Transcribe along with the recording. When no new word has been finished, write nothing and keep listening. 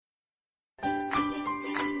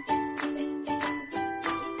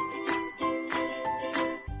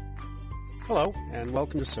Hello, and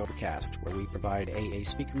welcome to Sobercast, where we provide AA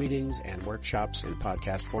speaker meetings and workshops in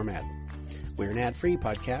podcast format. We're an ad-free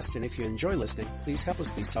podcast, and if you enjoy listening, please help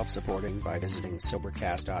us be self-supporting by visiting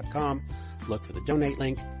Sobercast.com, look for the donate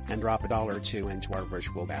link, and drop $1 or $2 into our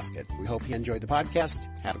virtual basket. We hope you enjoy the podcast.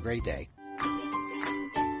 Have a great day.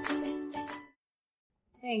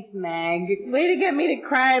 Thanks, Meg. Way to get me to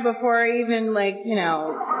cry before I even,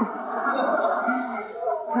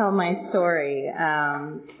 tell my story.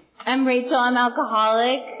 I'm Rachel. I'm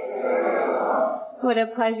alcoholic. What a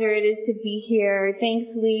pleasure it is to be here.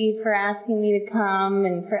 Thanks, Lee, for asking me to come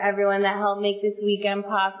and for everyone that helped make this weekend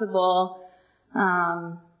possible.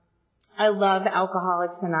 I love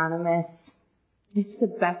Alcoholics Anonymous. It's the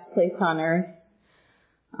best place on earth.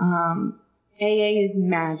 AA is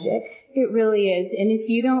magic. It really is. And if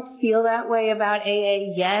you don't feel that way about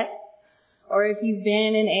AA yet, or if you've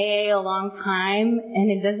been in AA a long time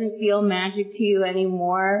and it doesn't feel magic to you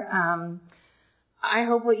anymore, I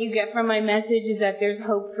hope what you get from my message is that there's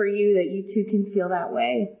hope for you, that you too can feel that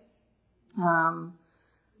way.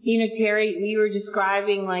 Terry, you were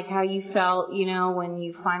describing how you felt, when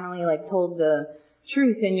you finally told the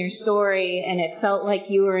truth in your story, and it felt like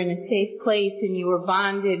you were in a safe place and you were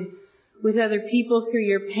bonded with other people through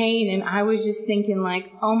your pain. And I was just thinking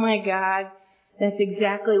oh my God, that's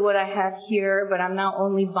exactly what I have here, but I'm not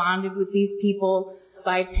only bonded with these people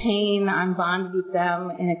by pain, I'm bonded with them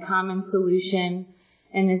in a common solution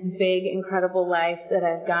in this big, incredible life that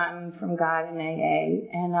I've gotten from God and AA.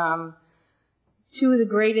 And two of the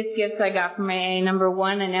greatest gifts I got from AA, number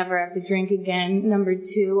one, I never have to drink again. Number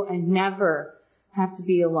two, I never have to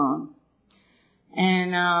be alone.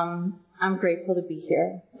 And I'm grateful to be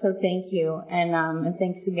here. So thank you. And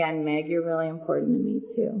thanks again, Meg. You're really important to me,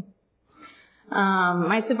 too.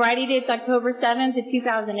 My sobriety date's October 7th of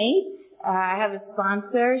 2008. I have a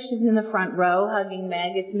sponsor. She's in the front row hugging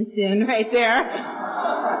Meg. It's Masoon right there.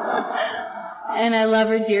 And I love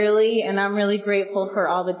her dearly, and I'm really grateful for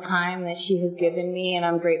all the time that she has given me, and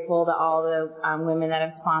I'm grateful to all the women that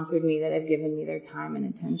have sponsored me, that have given me their time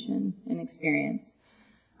and attention and experience.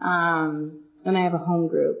 And I have a home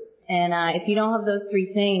group. And if you don't have those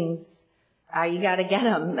three things, you got to get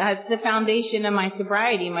them. That's the foundation of my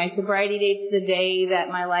sobriety. My sobriety date's the day that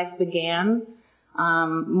my life began.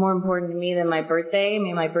 More important to me than my birthday. I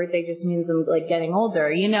mean, my birthday just means I'm getting older,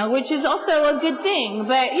 which is also a good thing.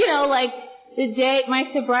 But, the day,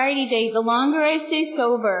 my sobriety date, the longer I stay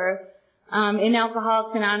sober, in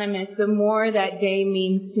Alcoholics Anonymous, the more that day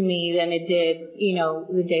means to me than it did,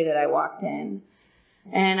 the day that I walked in.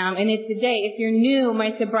 And it's a day, if you're new,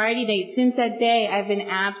 my sobriety date, since that day, I've been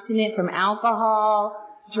abstinent from alcohol,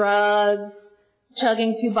 drugs,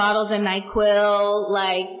 chugging 2 bottles of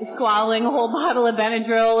NyQuil, swallowing a whole bottle of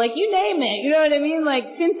Benadryl, you name it, you know what I mean?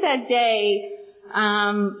 Since that day,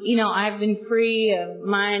 I've been free of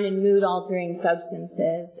mind and mood altering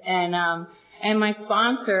substances. And my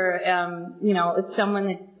sponsor, it's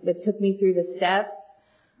someone that took me through the steps.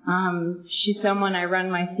 She's someone I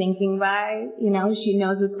run my thinking by, she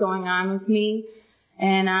knows what's going on with me.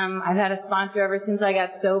 And, I've had a sponsor ever since I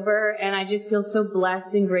got sober, and I just feel so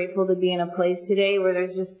blessed and grateful to be in a place today where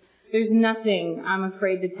there's nothing I'm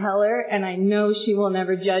afraid to tell her, and I know she will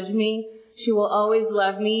never judge me. She will always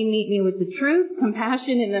love me, meet me with the truth,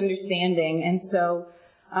 compassion, and understanding. And so,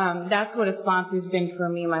 that's what a sponsor's been for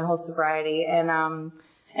me my whole sobriety.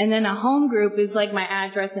 And then a home group is my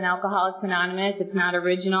address in Alcoholics Anonymous. It's not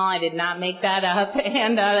original. I did not make that up.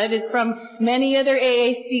 And that is from many other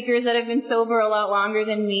AA speakers that have been sober a lot longer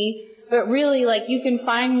than me. But really, you can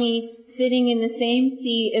find me sitting in the same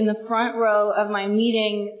seat in the front row of my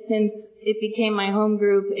meeting since it became my home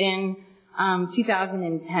group in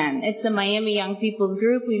 2010. It's the Miami Young People's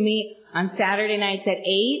Group. We meet on Saturday nights at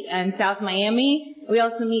 8 in South Miami. We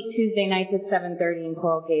also meet Tuesday nights at 7:30 in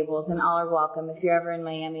Coral Gables, and all are welcome. If you're ever in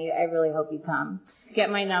Miami, I really hope you come. Get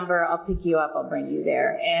my number. I'll pick you up. I'll bring you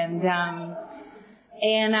there. And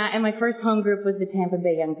my first home group was the Tampa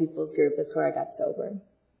Bay Young People's Group. That's where I got sober.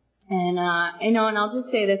 And I'll just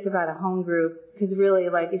say this about a home group, because really,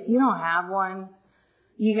 if you don't have one,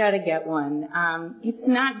 you got to get one. It's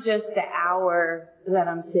not just the hour that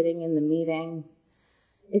I'm sitting in the meeting.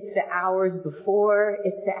 It's the hours before.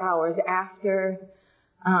 It's the hours after.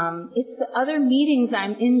 It's the other meetings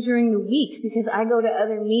I'm in during the week, because I go to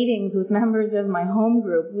other meetings with members of my home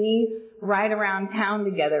group. We ride around town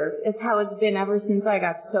together. It's how it's been ever since I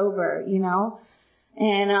got sober,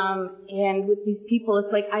 And with these people,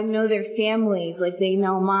 it's I know their families, they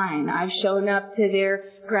know mine. I've shown up to their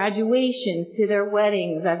graduations, to their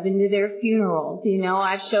weddings. I've been to their funerals,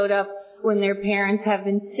 I've showed up when their parents have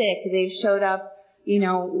been sick. They've showed up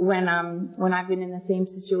when I've been in the same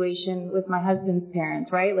situation with my husband's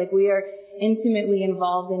parents, right? Like, we are intimately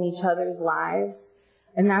involved in each other's lives.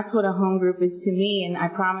 And that's what a home group is to me. And I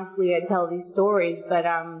promised Lee I'd tell these stories. But,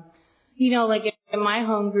 like in my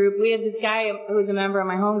home group, we had this guy who was a member of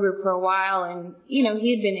my home group for a while. And, he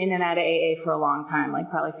had been in and out of AA for a long time, like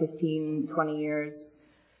probably 15, 20 years.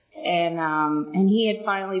 And he had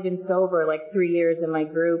finally been sober like 3 years in my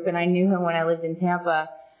group. And I knew him when I lived in Tampa.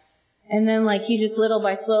 And then like he just little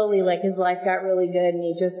by slowly, like his life got really good and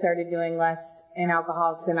he just started doing less in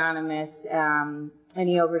Alcoholics Anonymous. And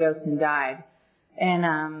he overdosed and died. And,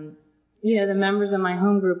 the members of my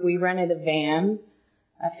home group, we rented a van.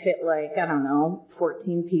 I fit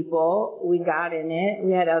 14 people. We got in it.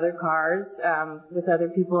 We had other cars, with other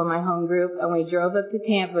people in my home group, and we drove up to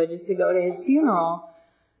Tampa just to go to his funeral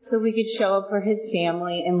so we could show up for his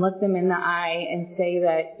family and look them in the eye and say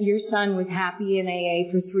that your son was happy in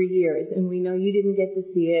AA for 3 years, and we know you didn't get to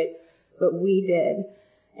see it, but we did.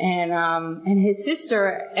 And his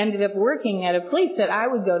sister ended up working at a place that I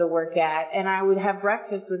would go to work at, and I would have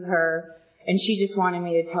breakfast with her, and she just wanted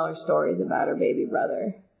me to tell her stories about her baby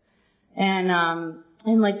brother. And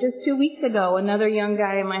like just 2 weeks ago, another young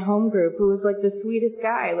guy in my home group who was like the sweetest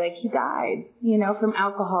guy, like he died, from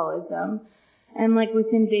alcoholism. And like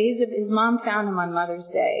within days of, his mom found him on Mother's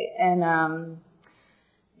Day, and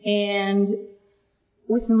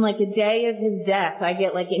within like a day of his death, I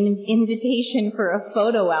get like an invitation for a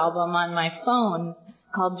photo album on my phone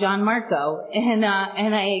called John Marco, and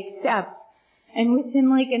I accept. And within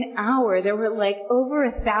like an hour, there were like over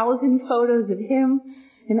 1,000 photos of him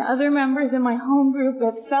and other members of my home group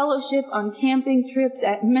at fellowship, on camping trips,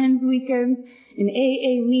 at men's weekends, in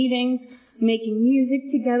AA meetings, making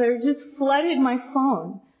music together. It just flooded my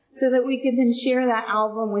phone so that we could then share that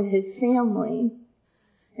album with his family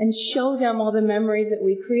and show them all the memories that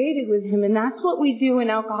we created with him. And that's what we do in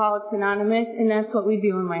Alcoholics Anonymous, and that's what we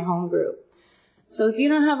do in my home group. So if you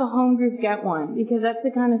don't have a home group, get one, because that's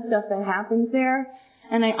the kind of stuff that happens there.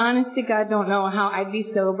 And I honest to God don't know how I'd be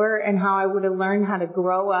sober and how I would have learned how to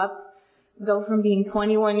grow up, go from being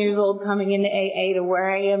 21 years old coming into AA to where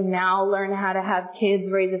I am now, learn how to have kids,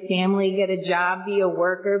 raise a family, get a job, be a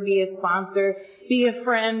worker, be a sponsor, be a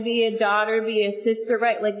friend, be a daughter, be a sister,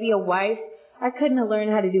 right? Like be a wife. I couldn't have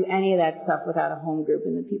learned how to do any of that stuff without a home group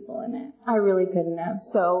and the people in it. I really couldn't have.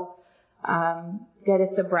 So, get a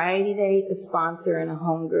sobriety date, a sponsor, and a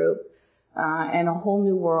home group, and a whole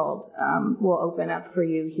new world, will open up for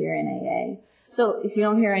you here in AA. So if you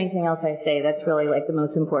don't hear anything else I say, that's really like the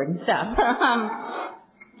most important stuff.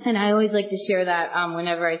 And I always like to share that,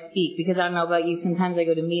 whenever I speak, because I don't know about you, sometimes I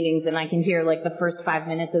go to meetings and I can hear like the first 5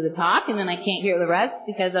 minutes of the talk and then I can't hear the rest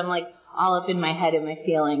because I'm like all up in my head and my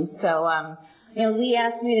feelings. So, Lee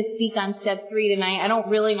asked me to speak on step 3 tonight. I don't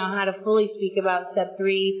really know how to fully speak about step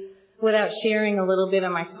 3 without sharing a little bit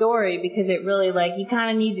of my story, because it really, like, you kind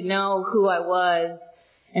of need to know who I was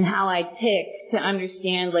and how I tick to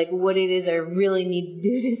understand, like, what it is I really need to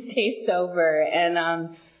do to stay sober. And,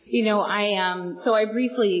 so I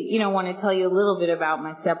briefly, want to tell you a little bit about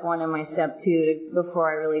my step 1 and my step 2 before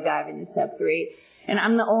I really dive into step 3. And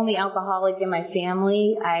I'm the only alcoholic in my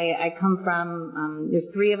family. I come from, there's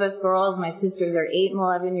 3 of us girls. My sisters are 8 and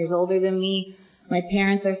 11 years older than me. My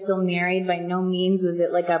parents are still married. By no means was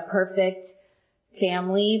it like a perfect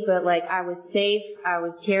family, but like I was safe. I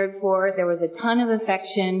was cared for. There was a ton of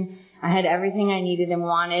affection. I had everything I needed and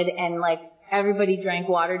wanted, and like everybody drank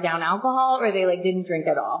watered down alcohol, or they like didn't drink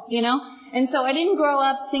at all, And so I didn't grow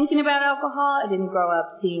up thinking about alcohol. I didn't grow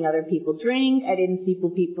up seeing other people drink. I didn't see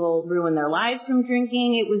people ruin their lives from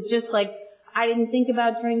drinking. It was just like, I didn't think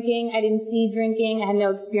about drinking. I didn't see drinking. I had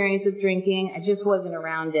no experience with drinking. I just wasn't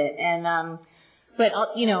around it. And, but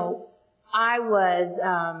I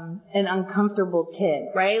was, an uncomfortable kid,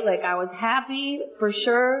 right? Like I was happy for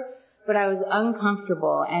sure, but I was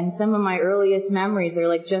uncomfortable. And some of my earliest memories are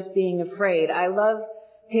like just being afraid. I love,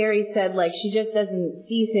 Terry said, like, she just doesn't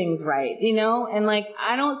see things right, And like,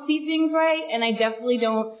 I don't see things right, and I definitely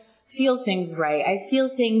don't feel things right. I feel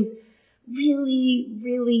things really,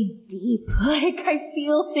 really deep. Like, I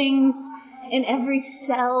feel things in every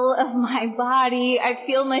cell of my body. I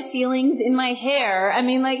feel my feelings in my hair. I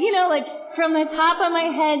mean, like, like from the top of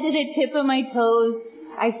my head to the tip of my toes,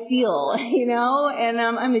 I feel, and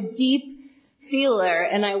I'm a deep feeler,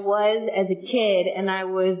 and I was as a kid, and I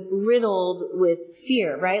was riddled with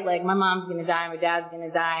fear, right? Like, my mom's gonna die, my dad's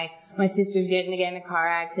gonna die, my sister's getting to get in a car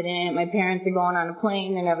accident, my parents are going on a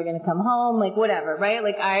plane, they're never gonna come home, like whatever, right?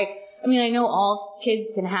 Like I know all kids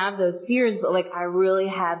can have those fears, but like I really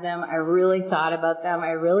had them, I really thought about them,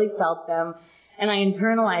 I really felt them, and I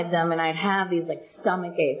internalized them, and I'd have these like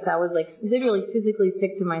stomach aches. I was like literally physically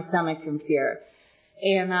sick to my stomach from fear.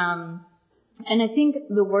 And I think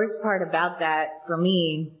the worst part about that for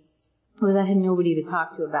me was I had nobody to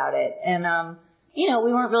talk to about it. And,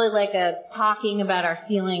 we weren't really like a talking about our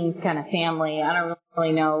feelings kind of family. I don't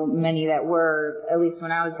really know many that were, at least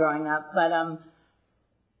when I was growing up. But,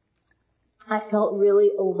 I felt really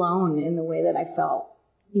alone in the way that I felt,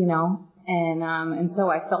 And so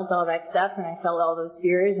I felt all that stuff, and I felt all those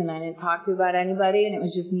fears, and I didn't talk to about anybody, and it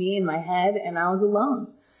was just me in my head, and I was alone.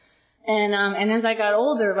 And as I got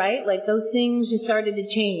older, right, like those things just started to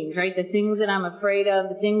change, right? The things that I'm afraid of,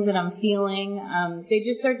 the things that I'm feeling, they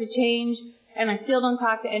just start to change, and I still don't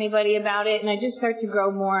talk to anybody about it, and I just start to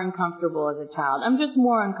grow more uncomfortable as a child. I'm just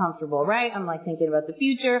more uncomfortable, right? I'm like thinking about the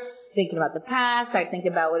future, thinking about the past, I think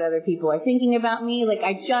about what other people are thinking about me, like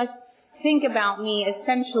I just think about me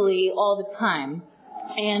essentially all the time.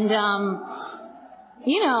 And,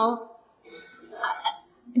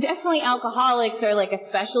 definitely alcoholics are like a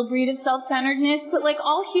special breed of self-centeredness, but like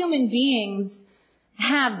all human beings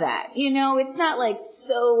have that. It's not like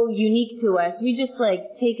so unique to us. We just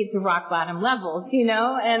like take it to rock bottom levels, and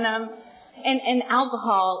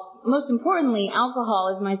alcohol, most importantly, alcohol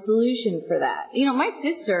is my solution for that. My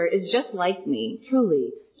sister is just like me,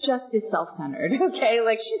 truly, just as self-centered, okay?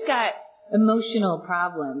 Like she's got emotional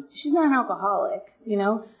problems. She's not an alcoholic,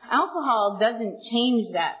 Alcohol doesn't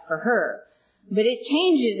change that for her. But it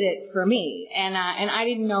changes it for me, and I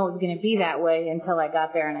didn't know it was going to be that way until I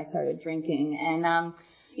got there and I started drinking. And and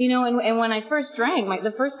when I first drank,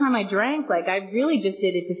 the first time I drank, like I really just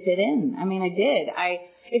did it to fit in. I mean, I did.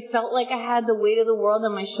 It felt like I had the weight of the world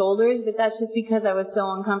on my shoulders, but that's just because I was so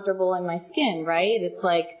uncomfortable in my skin, right? It's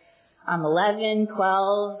like I'm 11,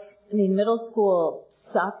 12. I mean, middle school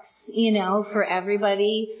sucks, for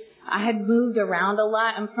everybody. I had moved around a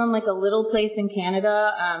lot. I'm from like a little place in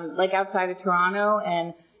Canada, like outside of Toronto,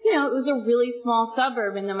 and it was a really small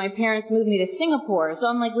suburb, and then my parents moved me to Singapore, so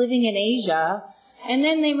I'm like living in Asia, and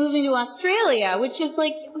then they moved me to Australia, which is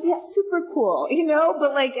like, yeah, super cool,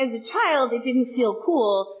 but like as a child, it didn't feel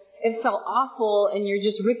cool. It felt awful, and you're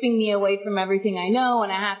just ripping me away from everything I know,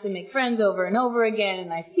 and I have to make friends over and over again,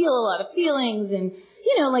 and I feel a lot of feelings, and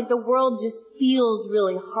like the world just feels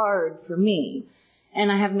really hard for me. And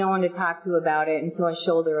I have no one to talk to about it, and so I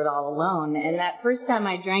shoulder it all alone. And that first time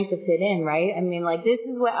I drank to fit in, right? I mean, like, this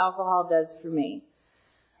is what alcohol does for me.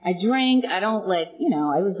 I drank, I don't like,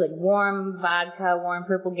 I was like warm vodka, warm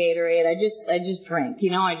purple Gatorade. I just drank,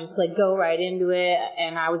 I just like go right into it,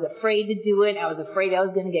 and I was afraid to do it. I was afraid I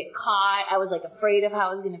was going to get caught. I was like afraid of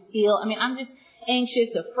how I was going to feel. I mean, I'm just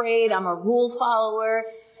anxious, afraid. I'm a rule follower.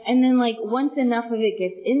 And then like once enough of it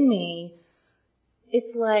gets in me,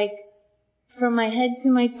 it's like, from my head to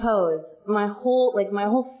my toes, my whole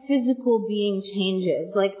physical being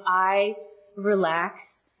changes. Like I relax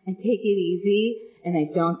and take it easy, and I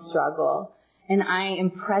don't struggle. And I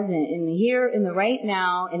am present in the here, in the right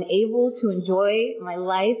now, and able to enjoy my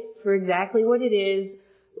life for exactly what it is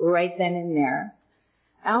right then and there.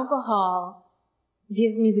 Alcohol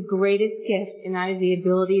gives me the greatest gift, and that is the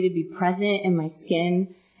ability to be present in my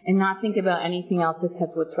skin and not think about anything else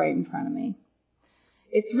except what's right in front of me.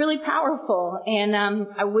 It's really powerful, and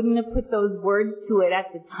I wouldn't have put those words to it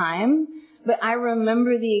at the time, but I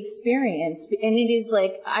remember the experience, and it is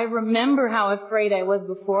like, I remember how afraid I was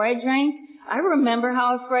before I drank. I remember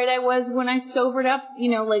how afraid I was when I sobered up,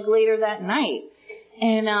 like later that night.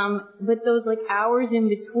 And, but those like hours in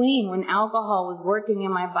between when alcohol was working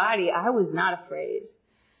in my body, I was not afraid.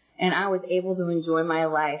 And I was able to enjoy my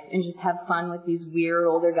life and just have fun with these weird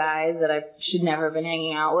older guys that I should never have been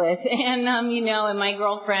hanging out with. And, and my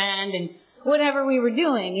girlfriend and whatever we were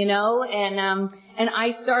doing, and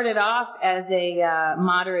I started off as a,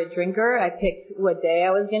 moderate drinker. I picked what day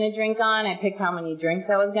I was going to drink on. I picked how many drinks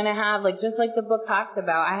I was going to have, like, just like the book talks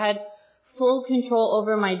about. I had full control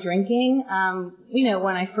over my drinking,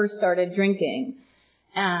 when I first started drinking.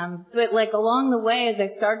 But like along the way, as I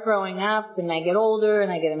start growing up and I get older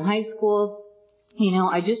and I get in high school,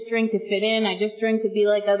 I just drink to fit in. I just drink to be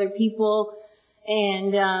like other people.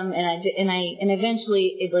 And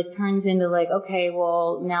eventually it like turns into like, okay,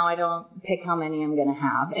 well, now I don't pick how many I'm going to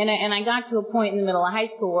have. And I got to a point in the middle of high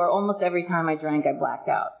school where almost every time I drank, I blacked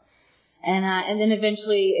out. And then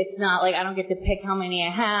eventually it's not like I don't get to pick how many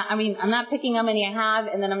I have. I mean, I'm not picking how many I have,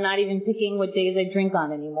 and then I'm not even picking what days I drink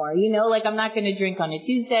on anymore. Like I'm not going to drink on a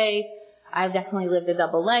Tuesday. I've definitely lived a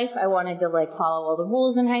double life. I wanted to like follow all the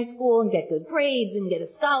rules in high school and get good grades and get a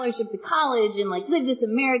scholarship to college and like live this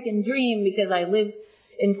American dream because I live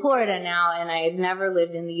in Florida now and I had never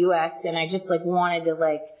lived in the U.S. and I just like wanted to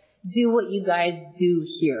like do what you guys do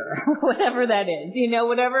here, whatever that is,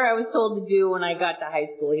 whatever I was told to do when I got to high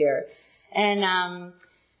school here. And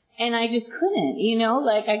I just couldn't,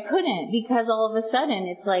 I couldn't, because all of a sudden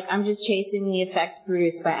it's like I'm just chasing the effects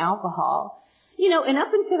produced by alcohol. And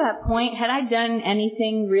up until that point, had I done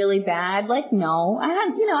anything really bad? No.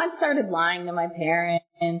 I started lying to my parents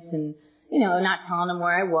and, not telling them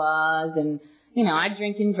where I was, and, I'd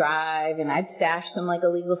drink and drive, and I'd stash some,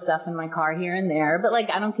 illegal stuff in my car here and there, but,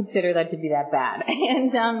 I don't consider that to be that bad.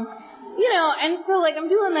 And, and so, I'm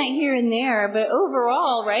doing that here and there, but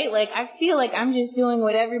overall, right, I feel like I'm just doing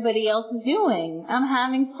what everybody else is doing. I'm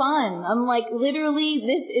having fun. I'm literally,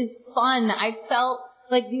 this is fun. I felt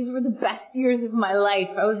these were the best years of my life.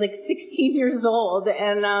 I was 16 years old,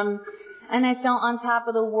 and I felt on top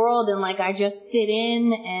of the world, and I just fit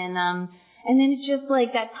in, and then it's just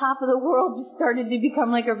that top of the world just started to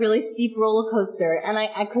become a really steep roller coaster, and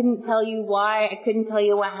I couldn't tell you why, I couldn't tell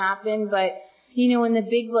you what happened, but in the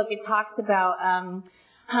big book it talks about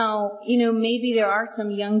how maybe there are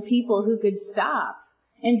some young people who could stop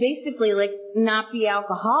and basically not be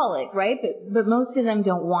alcoholic, right? But most of them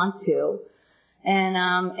don't want to. And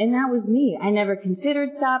that was me. I never considered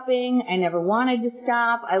stopping. I never wanted to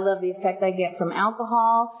stop. I love the effect I get from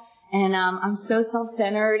alcohol. And, I'm so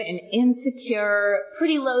self-centered and insecure,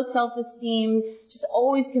 pretty low self-esteem, just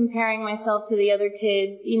always comparing myself to the other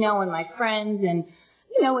kids, and my friends and,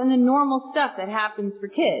 and the normal stuff that happens for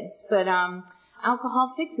kids. But,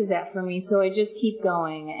 alcohol fixes that for me. So I just keep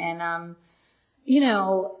going. And,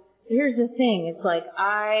 here's the thing. It's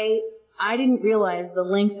I didn't realize the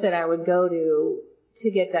lengths that I would go to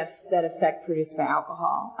get that effect produced by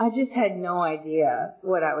alcohol. I just had no idea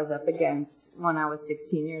what I was up against when I was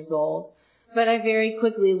 16 years old. But I very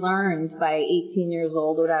quickly learned by 18 years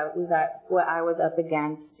old what I was up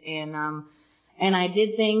against. And I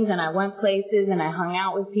did things, and I went places, and I hung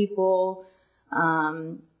out with people,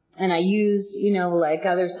 and I used,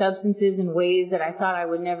 other substances in ways that I thought I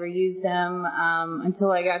would never use them,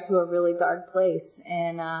 until I got to a really dark place.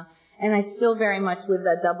 And I still very much live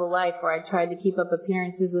that double life where I tried to keep up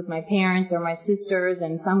appearances with my parents or my sisters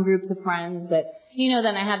and some groups of friends. But,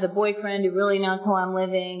 then I have the boyfriend who really knows how I'm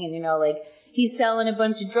living, and, he's selling a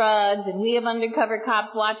bunch of drugs, and we have undercover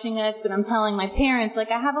cops watching us, but I'm telling my parents,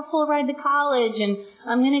 I have a full ride to college, and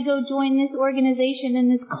I'm going to go join this organization in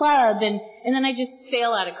this club, and then I just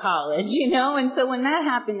fail out of college, And so when that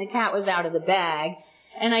happened, the cat was out of the bag.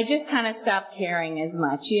 And I just kind of stopped caring as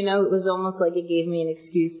much. It was almost like it gave me an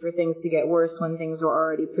excuse for things to get worse when things were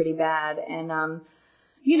already pretty bad. And,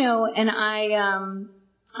 and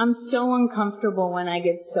I'm so uncomfortable when I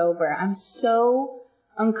get sober. I'm so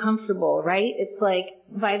uncomfortable, right? It's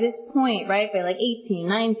by this point, right, by 18,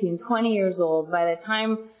 19, 20 years old, by the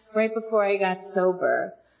time right before I got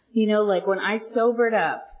sober, when I sobered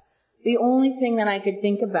up, the only thing that I could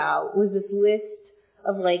think about was this list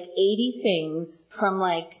of 80 things from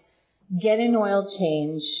get an oil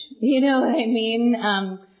change, you know what I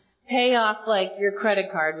mean? Pay off your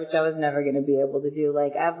credit card, which I was never going to be able to do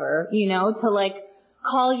ever, to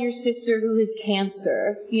call your sister who has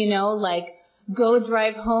cancer, go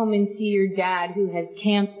drive home and see your dad who has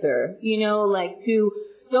cancer, to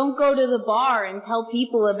don't go to the bar and tell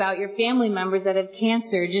people about your family members that have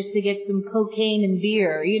cancer just to get some cocaine and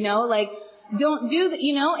beer, don't do that,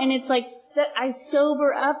 and it's that I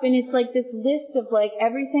sober up, and it's this list of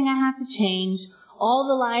everything I have to change, all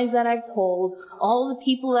the lies that I've told, all the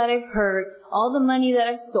people that I've hurt, all the money that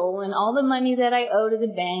I've stolen, all the money that I owe to the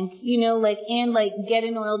bank, and get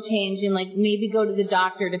an oil change and maybe go to the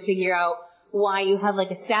doctor to figure out why you have a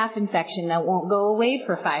staph infection that won't go away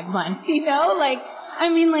for 5 months,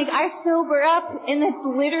 I sober up, and it's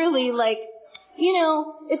literally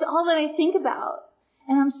it's all that I think about.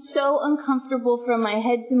 And I'm so uncomfortable from my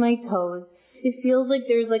head to my toes. It feels like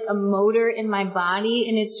there's a motor in my body,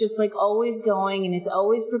 and it's just always going, and it's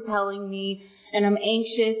always propelling me, and I'm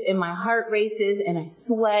anxious, and my heart races, and I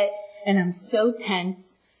sweat, and I'm so tense,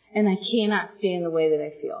 and I cannot stand the way that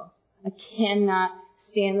I feel. I cannot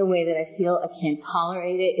stand the way that I feel. I can't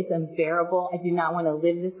tolerate it. It's unbearable. I do not want to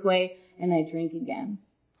live this way, and I drink again.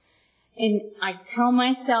 And I tell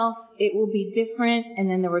myself it will be different, and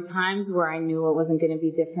then there were times where I knew it wasn't going to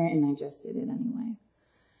be different, and I just did it anyway.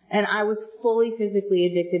 And I was fully physically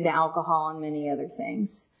addicted to alcohol and many other things.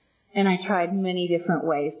 And I tried many different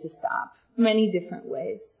ways to stop. Many different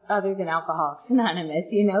ways, other than Alcoholics Anonymous,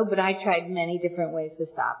 but I tried many different ways to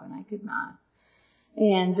stop, and I could not.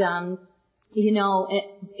 And,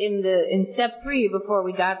 in step 3, before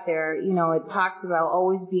we got there, it talks about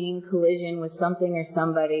always being in collision with something or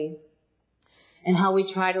somebody, and how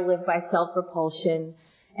we try to live by self-repulsion,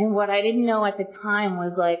 And what I didn't know at the time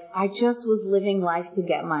was like, I just was living life to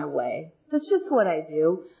get my way. That's just what I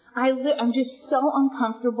do. I'm just so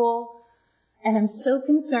uncomfortable, and I'm so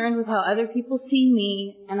concerned with how other people see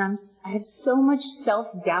me, and I have so much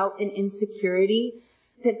self-doubt and insecurity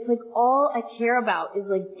that's like all I care about is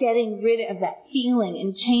like getting rid of that feeling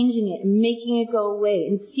and changing it and making it go away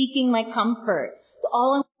and seeking my comfort. So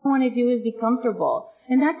all I want to do is be comfortable.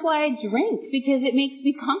 And that's why I drink, because it makes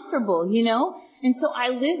me comfortable, you know? And so I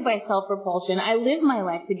live by self-repulsion. I live my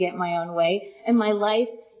life to get my own way, and my life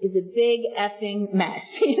is a big effing mess,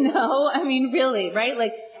 you know? I mean, really, right?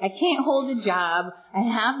 Like, I can't hold a job. I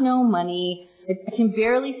have no money. I can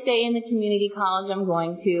barely stay in the community college I'm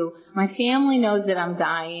going to. My family knows that I'm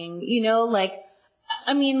dying, you know? Like,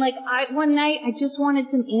 I mean, like, one night I just wanted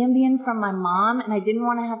some Ambien from my mom, and I didn't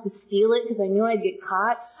want to have to steal it because I knew I'd get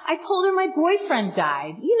caught. I told her my boyfriend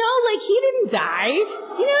died. You know, like, he didn't die.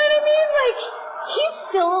 You know what I mean? Like, he's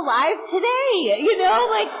still alive today, you know?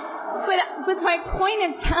 Like, but my point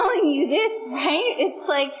of telling you this, right? It's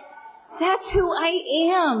like, that's who I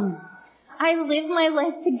am. I live my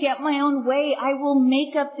life to get my own way. I will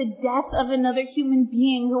make up the death of another human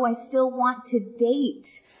being who I still want to date,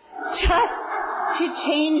 just to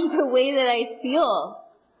change the way that I feel.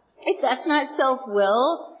 If that's not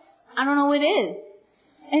self-will, I don't know what is.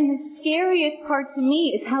 And the scariest part to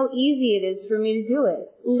me is how easy it is for me to do it.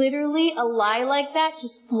 Literally, a lie like that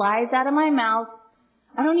just flies out of my mouth.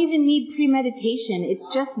 I don't even need premeditation. It's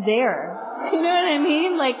just there. You know what I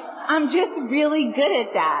mean? Like, I'm just really good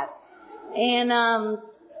at that. And I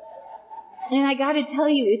gotta tell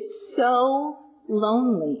you, it's so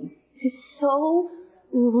lonely. It's so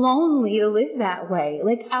lonely to live that way.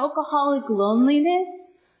 Like, alcoholic loneliness,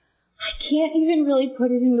 I can't even really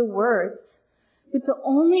put it into words. But the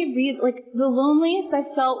only the loneliest I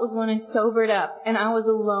felt was when I sobered up and I was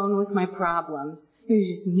alone with my problems. It was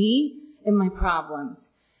just me and my problems.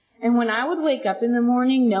 And when I would wake up in the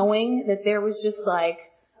morning knowing that there was just like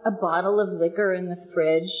a bottle of liquor in the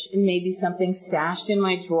fridge and maybe something stashed in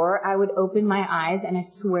my drawer, I would open my eyes and I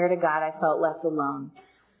swear to God I felt less alone.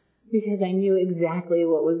 Because I knew exactly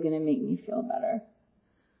what was going to make me feel better.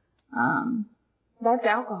 That's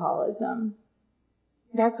alcoholism.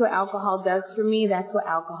 That's what alcohol does for me. That's what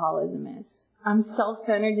alcoholism is. I'm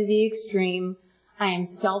self-centered to the extreme. I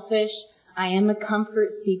am selfish. I am a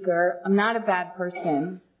comfort seeker. I'm not a bad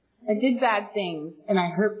person. I did bad things and I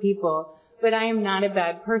hurt people, but I am not a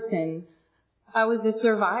bad person. I was a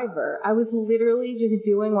survivor. I was literally just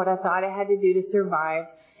doing what I thought I had to do to survive.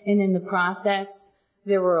 And in the process,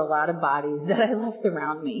 there were a lot of bodies that I left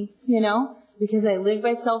around me, you know, because I live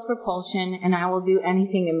by self-repulsion and I will do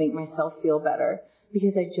anything to make myself feel better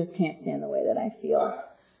because I just can't stand the way that I feel.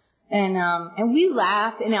 And we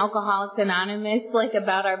laugh in Alcoholics Anonymous, like,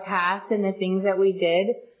 about our past and the things that we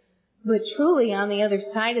did. But truly, on the other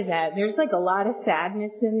side of that, there's like a lot of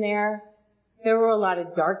sadness in there. There were a lot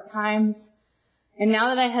of dark times. And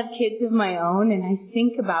now that I have kids of my own and I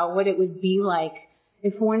think about what it would be like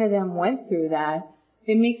if one of them went through that,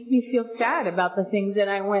 it makes me feel sad about the things that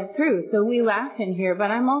I went through. So we laugh in here, but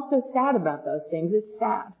I'm also sad about those things. It's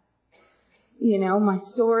sad. You know, my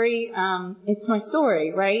story, it's my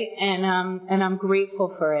story, right? And I'm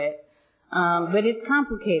grateful for it. But it's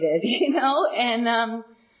complicated, you know,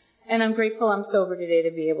 and I'm grateful I'm sober today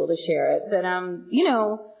to be able to share it. But, you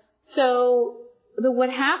know, so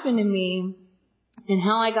what happened to me and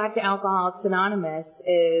how I got to Alcoholics Anonymous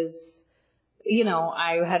is, you know,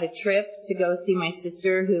 I had a trip to go see my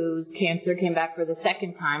sister whose cancer came back for the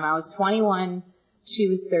second time. I was 21. She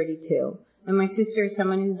was 32. And my sister is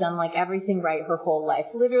someone who's done like everything right her whole life.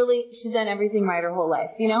 Literally, she's done everything right her whole life,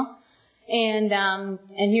 you know?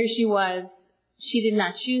 And here she was. She did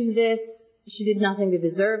not choose this. She did nothing to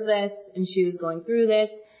deserve this. And she was going through this.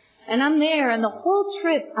 And I'm there, and the whole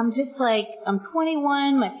trip, I'm just like, I'm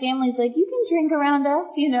 21. My family's like, you can drink around us,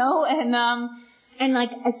 you know? And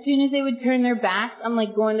like, as soon as they would turn their backs, I'm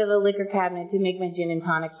like going to the liquor cabinet to make my gin and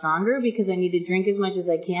tonic stronger because I need to drink as much as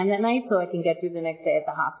I can that night so I can get through the next day at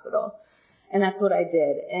the hospital. And that's what I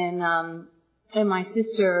did. And my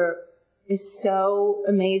sister is so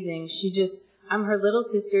amazing. I'm her little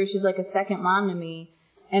sister. She's like a second mom to me.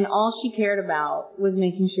 And all she cared about was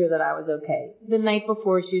making sure that I was okay. The night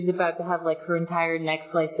before, she was about to have like her entire neck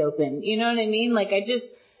sliced open. You know what I mean? Like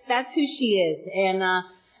that's who she is.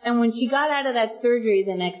 And when she got out of that surgery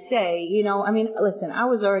the next day, you know, I mean, listen, I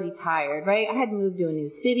was already tired, right? I had moved to a new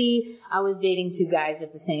city. I was dating two guys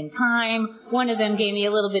at the same time. One of them gave me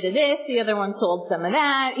a little bit of this. The other one sold some of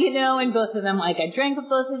that, you know, and both of them, like, I drank with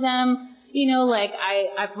both of them. You know, like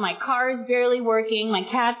my car is barely working, my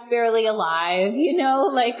cat's barely alive, you know,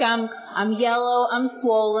 like I'm yellow, I'm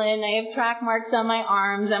swollen, I have track marks on my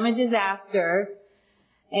arms, I'm a disaster.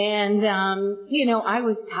 And, you know, I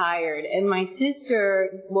was tired, and my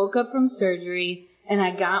sister woke up from surgery, and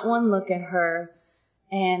I got one look at her,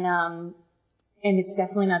 and it's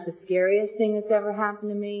definitely not the scariest thing that's ever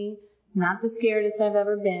happened to me, not the scariest I've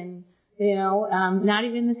ever been. You know, not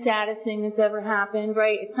even the saddest thing that's ever happened,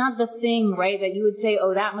 right? It's not the thing, right, that you would say,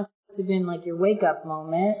 oh, that must have been like your wake-up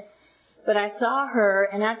moment. But I saw her,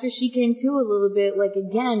 and after she came to a little bit, like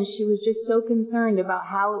again, she was just so concerned about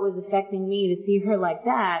how it was affecting me to see her like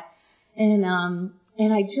that. And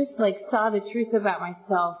I just like saw the truth about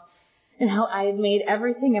myself and how I had made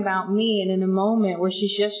everything about me. And in a moment where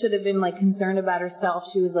she just should have been like concerned about herself,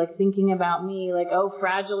 she was like thinking about me, like, oh,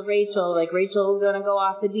 fragile Rachel, like Rachel's going to go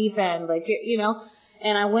off the deep end, like, you know.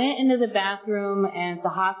 And I went into the bathroom at the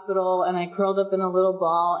hospital, and I curled up in a little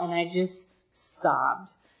ball, and I just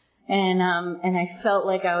sobbed. And I felt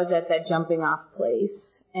like I was at that jumping off place.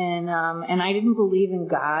 And I didn't believe in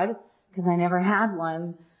God because I never had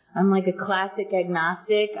one. I'm like a classic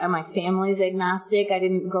agnostic. My family's agnostic. I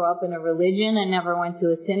didn't grow up in a religion. I never went to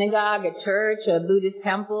a synagogue, a church, a Buddhist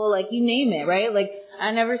temple, like you name it, right? Like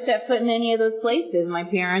I never set foot in any of those places. My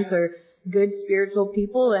parents are good spiritual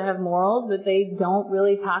people that have morals, but they don't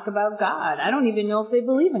really talk about God. I don't even know if they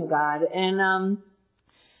believe in God. And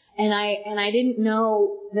I didn't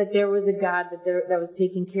know that there was a God that was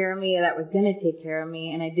taking care of me, that was going to take care of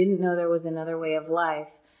me, and I didn't know there was another way of life.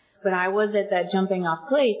 But I was at that jumping off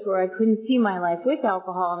place where I couldn't see my life with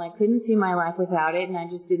alcohol, and I couldn't see my life without it, and I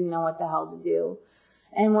just didn't know what the hell to do.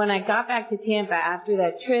 And when I got back to Tampa after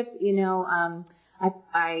that trip, you know,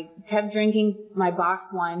 I kept drinking my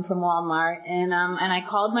boxed wine from Walmart, and I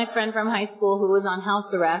called my friend from high school who was on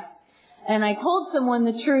house arrest. And I told someone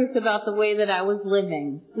the truth about the way that I was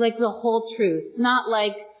living, like the whole truth, not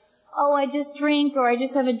like, oh, I just drink or I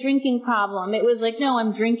just have a drinking problem. It was like, no,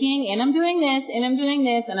 I'm drinking and I'm doing this and I'm doing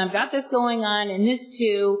this and I've got this going on and this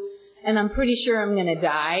too, and I'm pretty sure I'm going to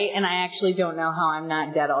die, and I actually don't know how I'm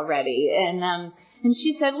not dead already. And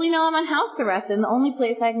she said, well, you know, I'm on house arrest and the only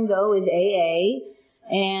place I can go is AA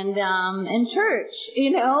and church,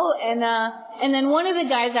 you know, and then one of the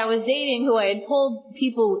guys I was dating who I had told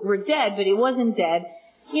people were dead, but he wasn't dead,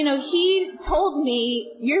 you know, he told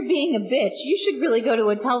me, you're being a bitch. You should really go to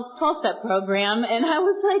a 12-step program. And I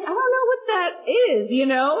was like, I don't know what that is, you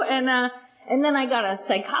know, and then I got a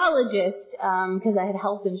psychologist, because I had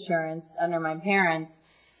health insurance under my parents.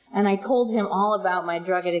 And I told him all about my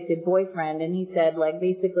drug-addicted boyfriend, and he said, like,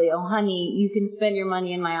 basically, oh, honey, you can spend your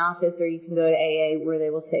money in my office, or you can go to AA where they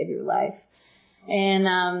will save your life. And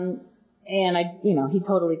I, you know, he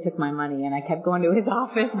totally took my money, and I kept going to his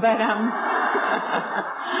office,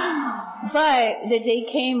 but the day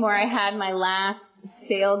came where I had my last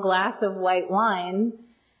stale glass of white wine,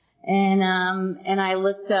 and I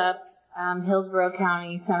looked up Hillsborough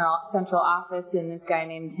County Central Office, and this guy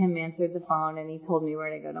named Tim answered the phone, and he told me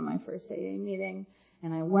where to go to my first AA meeting,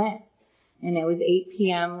 and I went, and it was 8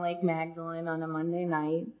 p.m. Lake Magdalene on a Monday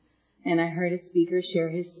night, and I heard a speaker share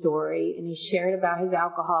his story, and he shared about his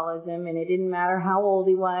alcoholism, and it didn't matter how old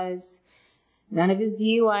he was. None of his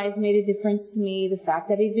DUIs made a difference to me. The fact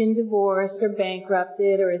that he'd been divorced or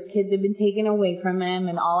bankrupted or his kids had been taken away from him,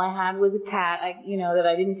 and all I had was a cat, that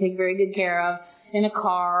I didn't take very good care of, in a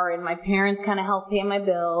car, and my parents kind of helped pay my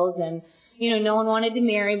bills, and, you know, no one wanted to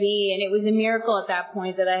marry me, and it was a miracle at that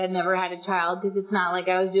point that I had never had a child, because it's not like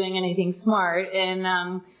I was doing anything smart,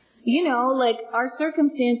 and, you know, like, our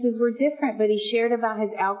circumstances were different, but he shared about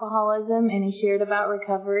his alcoholism, and he shared about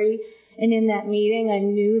recovery, and in that meeting, I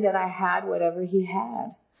knew that I had whatever he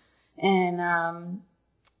had, and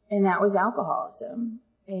that was alcoholism,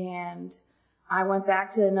 and I went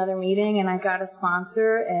back to another meeting, and I got a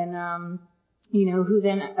sponsor, and, you know, who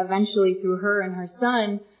then eventually, through her and her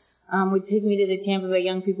son, would take me to the Tampa Bay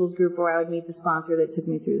Young People's Group where I would meet the sponsor that took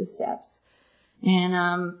me through the steps. And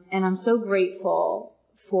I'm so grateful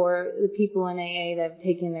for the people in AA that have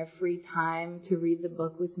taken their free time to read the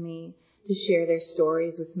book with me, to share their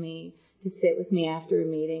stories with me, to sit with me after a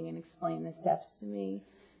meeting and explain the steps to me.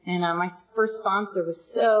 And my first sponsor was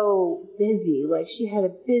so busy. Like, she had a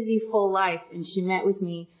busy, full life, and she met with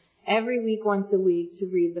me every week, once a week, to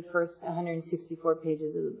read the first 164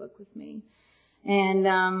 pages of the book with me. And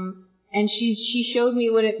she showed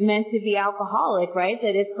me what it meant to be alcoholic, right?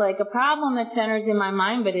 That it's like a problem that centers in my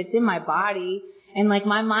mind, but it's in my body. And like,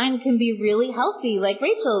 my mind can be really healthy. Like,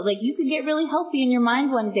 Rachel, like, you could get really healthy in your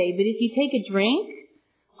mind one day, but if you take a drink,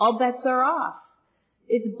 all bets are off.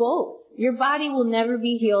 It's both. Your body will never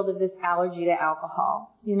be healed of this allergy to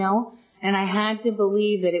alcohol, you know? And I had to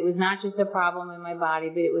believe that it was not just a problem in my body,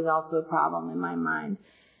 but it was also a problem in my mind.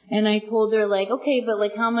 And I told her, like, okay, but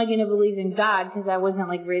like, how am I going to believe in God? Because I wasn't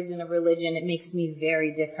like raised in a religion. It makes me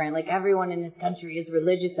very different. Like, everyone in this country is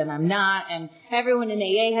religious and I'm not. And everyone in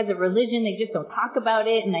AA has a religion. They just don't talk about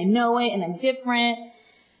it. And I know it and I'm different.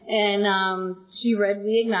 And she read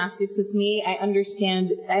We Agnostics with me. I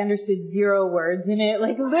understood 0 words in it,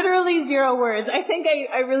 like literally 0 words. I think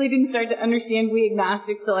I really didn't start to understand We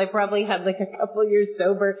Agnostics till I probably had like a couple years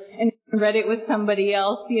sober and read it with somebody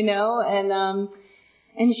else, you know.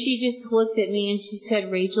 And she just looked at me and she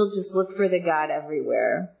said, Rachel, just look for the God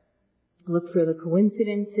everywhere. Look for the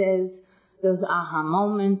coincidences, those aha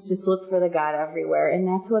moments. Just look for the God everywhere. And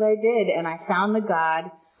that's what I did. And I found the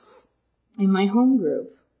God in my home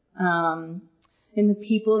group. In the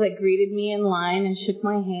people that greeted me in line and shook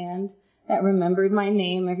my hand, that remembered my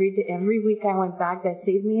name every week I went back, that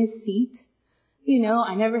saved me a seat. You know,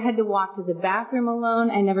 I never had to walk to the bathroom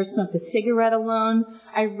alone. I never smoked a cigarette alone.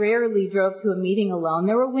 I rarely drove to a meeting alone.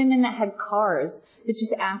 There were women that had cars that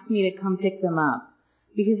just asked me to come pick them up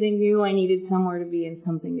because they knew I needed somewhere to be and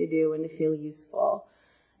something to do and to feel useful.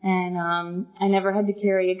 And I never had to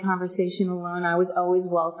carry a conversation alone. I was always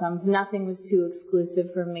welcomed. Nothing was too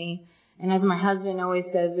exclusive for me. And as my husband always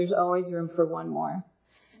says, there's always room for one more.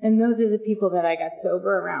 And those are the people that I got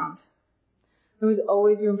sober around. There was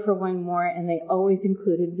always room for one more, and they always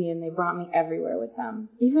included me, and they brought me everywhere with them,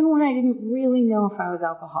 even when I didn't really know if I was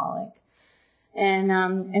alcoholic.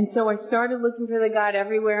 And so I started looking for the God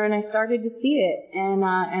everywhere, and I started to see it. And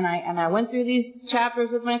I went through these chapters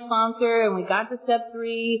with my sponsor, and we got to step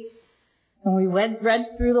 3, and we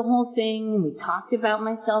read through the whole thing, and we talked about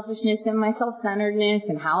my selfishness and my self-centeredness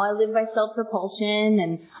and how I live by self-propulsion.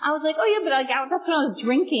 And I was like, oh yeah, but that's when I was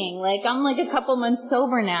drinking. Like, I'm like a couple months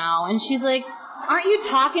sober now. And she's like, aren't you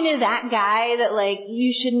talking to that guy that like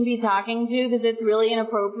you shouldn't be talking to because it's really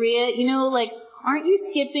inappropriate? You know, like, aren't you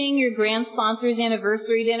skipping your grand sponsor's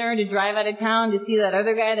anniversary dinner to drive out of town to see that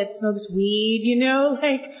other guy that smokes weed? You know,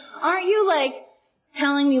 like, aren't you like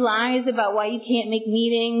telling me lies about why you can't make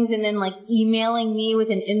meetings and then like emailing me with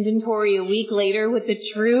an inventory a week later with the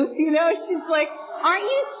truth? You know, she's like, aren't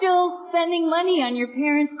you still spending money on your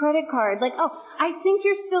parents' credit card? Like, oh, I think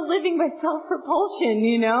you're still living by self-propulsion,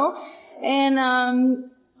 you know? And I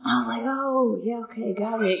was like, oh, yeah, okay,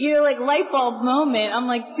 got it. You know, like light bulb moment. I'm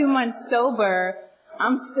like 2 months sober.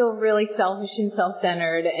 I'm still really selfish and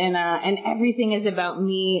self-centered, and everything is about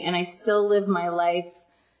me, and I still live my life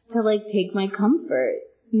to like take my comfort,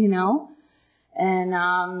 you know? And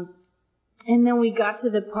then we got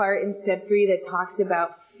to the part in step 3 that talks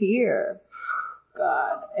about fear.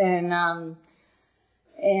 God. And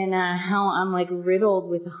how I'm like riddled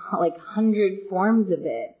with like 100 forms of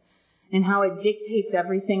it. And how it dictates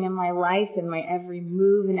everything in my life and my every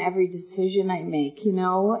move and every decision I make, you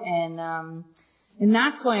know? And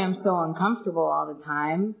that's why I'm so uncomfortable all the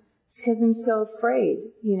time. It's because I'm so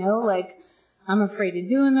afraid, you know? Like, I'm afraid of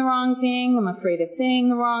doing the wrong thing. I'm afraid of saying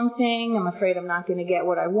the wrong thing. I'm afraid I'm not going to get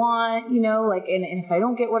what I want, you know? Like, and if I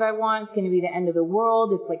don't get what I want, it's going to be the end of the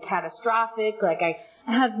world. It's like catastrophic. Like, I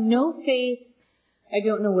have no faith. I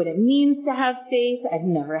don't know what it means to have faith. I've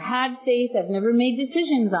never had faith. I've never made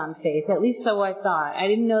decisions on faith, at least so I thought. I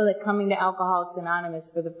didn't know that coming to Alcoholics Anonymous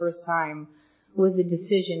for the first time was a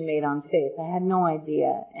decision made on faith. I had no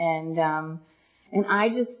idea. And I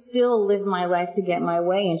just still live my life to get my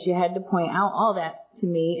way, and she had to point out all that to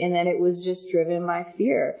me, and that it was just driven by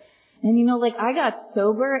fear. And you know, like, I got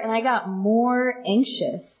sober and I got more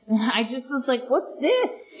anxious. And I just was like, what's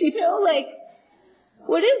this? You know, like,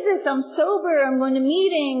 what is this? I'm sober, I'm going to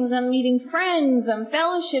meetings, I'm meeting friends, I'm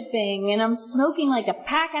fellowshipping, and I'm smoking like a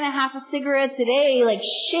pack and a half of cigarettes a day, like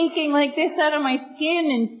shaking like this out of my skin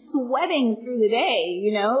and sweating through the day,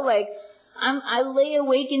 you know? Like, I lay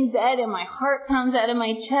awake in bed and my heart pounds out of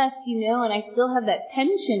my chest, you know, and I still have that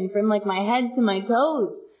tension from like my head to my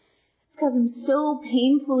toes. It's because I'm so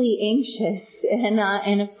painfully anxious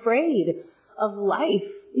and afraid of life,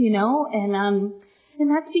 you know? And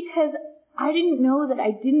that's because I didn't know that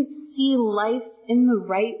I didn't see life in the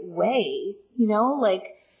right way. You know,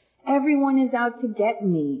 like, everyone is out to get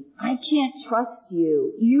me. I can't trust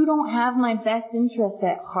you. You don't have my best interests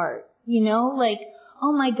at heart. You know, like,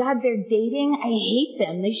 oh my God, they're dating? I hate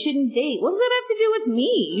them. They shouldn't date. What does that have to do with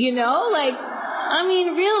me? You know, like, I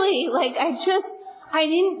mean, really, like, I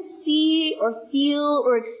didn't see or feel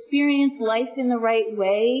or experience life in the right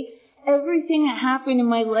way. Everything that happened in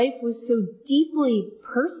my life was so deeply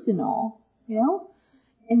personal. You know,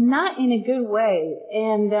 and not in a good way.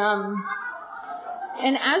 And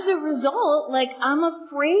And as a result, like, I'm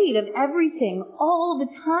afraid of everything all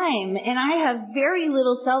the time. And I have very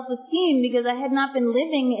little self-esteem because I had not been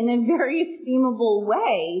living in a very esteemable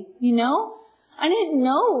way, you know? I didn't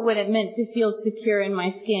know what it meant to feel secure in my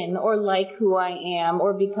skin or like who I am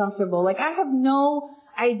or be comfortable. Like, I have no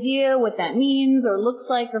idea what that means or looks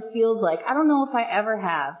like or feels like. I don't know if I ever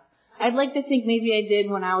have. I'd like to think maybe I did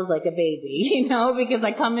when I was like a baby, you know, because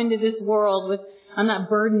I come into this world with, I'm not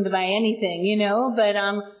burdened by anything, you know, but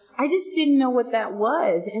I just didn't know what that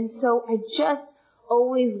was. And so I just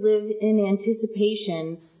always lived in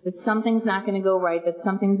anticipation that something's not going to go right, that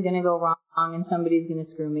something's going to go wrong, and somebody's going to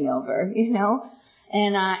screw me over, you know?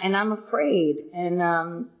 And I'm afraid. And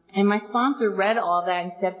my sponsor read all that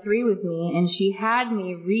in step 3 with me, and she had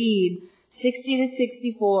me read 60 to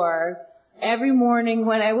 64 every morning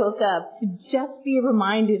when I woke up to just be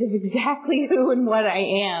reminded of exactly who and what I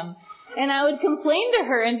am. And I would complain to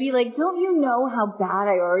her and be like, don't you know how bad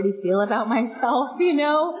I already feel about myself, you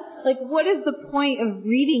know? Like, what is the point of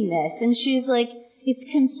reading this? And she's like,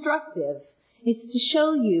 it's constructive. It's to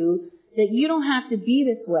show you that you don't have to be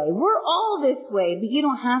this way. We're all this way, but you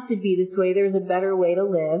don't have to be this way. There's a better way to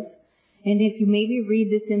live. And if you maybe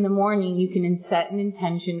read this in the morning, you can set an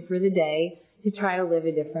intention for the day to try to live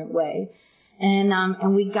a different way.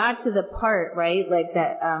 And we got to the part, right, like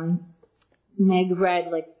that, Meg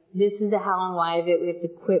read, like, this is the how and why of it. We have to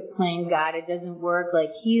quit playing God. It doesn't work.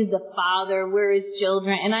 Like, He's the Father. We're His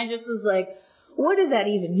children. And I just was like, what does that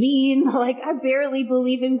even mean? Like, I barely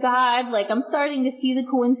believe in God. Like, I'm starting to see the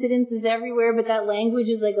coincidences everywhere, but that language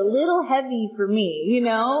is like a little heavy for me, you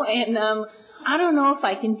know? And, I don't know if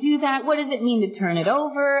I can do that. What does it mean to turn it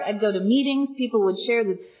over? I'd go to meetings. People would share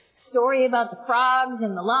the story about the frogs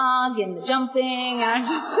and the log and the jumping. And I'm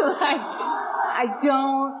just like, I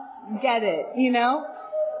don't get it, you know?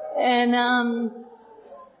 And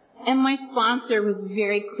my sponsor was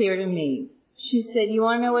very clear to me. She said, you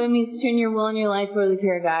want to know what it means to turn your will and your life over to the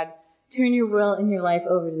care of God? Turn your will and your life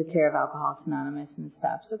over to the care of Alcoholics Anonymous and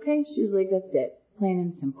steps. Okay? She's like, that's it. Plain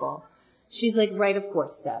and simple. She's like, write a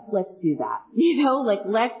 4th step. Let's do that. You know, like,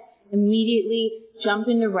 let's immediately jump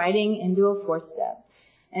into writing into a 4th step.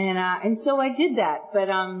 And so I did that. But,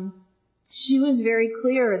 she was very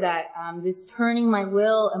clear that, this turning my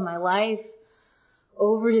will and my life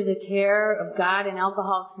over to the care of God and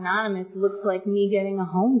Alcoholics Anonymous looks like me getting a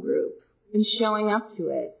home group and showing up to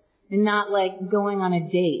it and not like going on a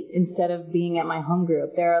date instead of being at my home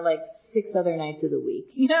group. There are like 6 other nights of the week.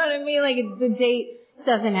 You know what I mean? Like, the date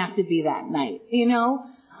doesn't have to be that night, you know?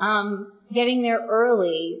 Getting there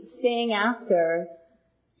early, staying after,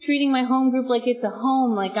 treating my home group like it's a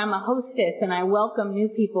home, like I'm a hostess and I welcome new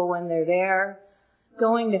people when they're there.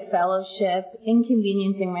 Going to fellowship,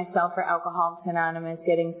 inconveniencing myself for Alcoholics Anonymous,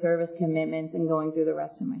 getting service commitments, and going through the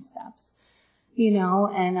rest of my steps. You know,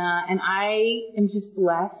 and I am just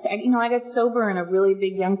blessed. I got sober in a really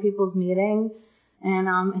big young people's meeting,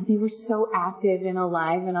 and they were so active and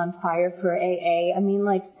alive and on fire for AA. I mean,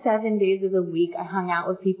 like 7 days of the week, I hung out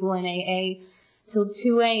with people in AA till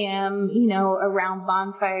 2 a.m., you know, around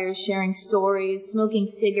bonfires, sharing stories,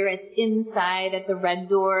 smoking cigarettes inside at the Red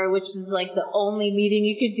Door, which is like the only meeting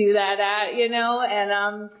you could do that at, you know,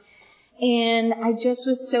 and I just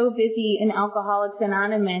was so busy in Alcoholics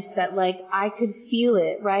Anonymous that, like, I could feel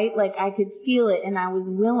it, right? Like, I could feel it, and I was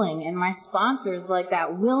willing, and my sponsors, like,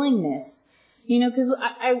 that willingness, you know, because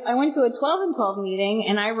I went to a 12 and 12 meeting,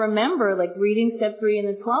 and I remember, like, reading step 3 in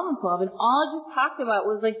the 12 and 12, and all it just talked about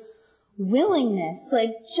was, like, willingness,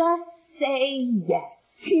 like, just say yes,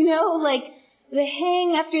 you know, like, the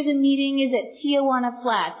hang after the meeting is at Tijuana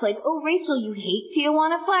Flats, like, oh, Rachel, you hate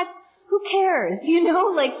Tijuana Flats? Who cares, you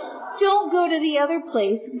know, like, don't go to the other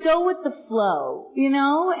place, go with the flow, you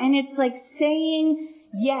know, and it's like saying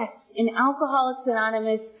yes in Alcoholics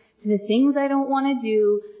Anonymous to the things I don't want to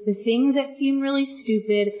do, the things that seem really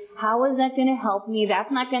stupid. How is that going to help me?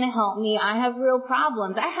 That's not going to help me. I have real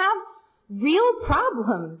problems. I have real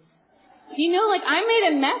problems. You know, like, I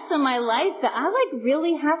made a mess of my life that I, like,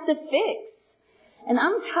 really have to fix. And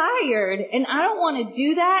I'm tired, and I don't want to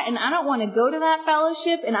do that, and I don't want to go to that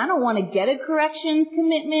fellowship, and I don't want to get a corrections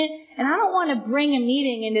commitment, and I don't want to bring a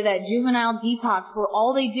meeting into that juvenile detox where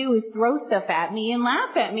all they do is throw stuff at me and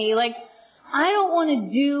laugh at me. Like, I don't want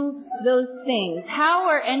to do those things.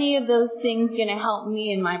 How are any of those things going to help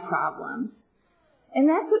me in my problems? And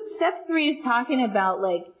that's what step 3 is talking about,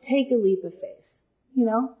 like, take a leap of faith, you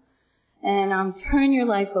know? And turn your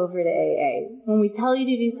life over to AA. When we tell you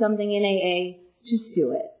to do something in AA, just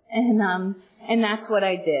do it. And that's what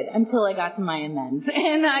I did until I got to my amends.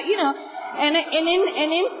 And, you know, and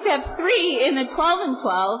in step 3, in the 12 and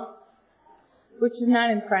 12, which is not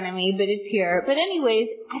in front of me, but it's here. But anyways,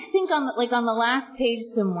 I think on the last page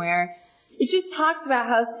somewhere, it just talks about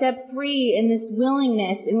how step 3 and this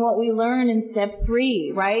willingness and what we learn in step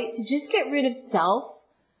 3, right? To just get rid of self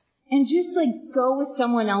and just go with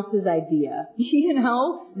someone else's idea,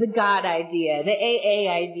 the God idea, the AA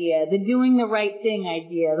idea, the doing the right thing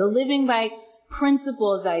idea, the living by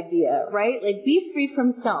principles idea, right? Be free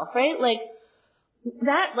from self, right?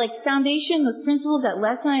 That foundation, those principles, that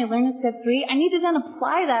lesson I learned in step 3, I need to then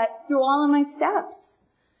apply that through all of my steps.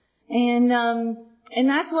 And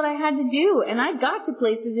that's what I had to do. And I got to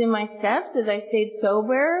places in my steps as I stayed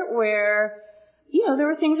sober where, there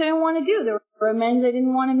were things I didn't want to do. There were amends I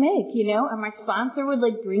didn't want to make, and my sponsor would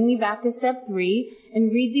bring me back to step 3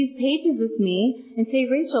 and read these pages with me and say,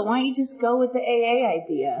 Rachel, why don't you just go with the AA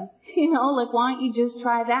idea? Why don't you just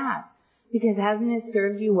try that? Because hasn't it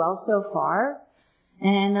served you well so far?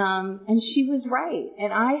 And she was right.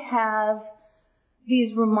 And I have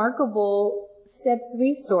these remarkable step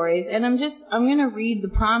 3 stories, and I'm going to read the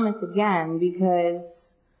promise again because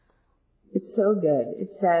it's so good. It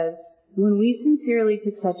says, when we sincerely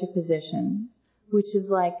took such a position, which is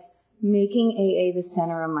making AA the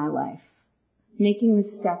center of my life, making the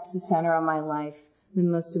steps the center of my life, the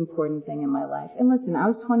most important thing in my life. And listen, I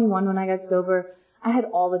was 21 when I got sober. I had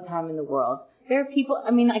all the time in the world. There are people,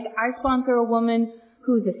 I sponsor a woman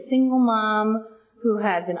who's a single mom, who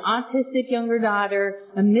has an autistic younger daughter,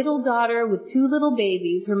 a middle daughter with 2 little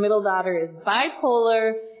babies. Her middle daughter is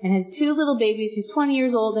bipolar and has 2 little babies. She's 20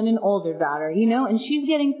 years old and an older daughter, and she's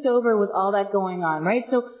getting sober with all that going on, right?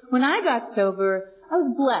 So when I got sober, I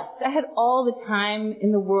was blessed. I had all the time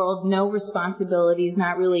in the world, no responsibilities,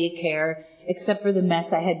 not really a care, except for the mess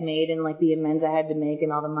I had made and the amends I had to make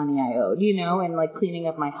and all the money I owed, and cleaning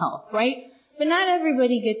up my health, right? But not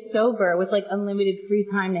everybody gets sober with unlimited free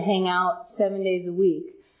time to hang out 7 days a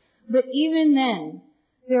week. But even then,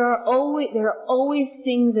 there are always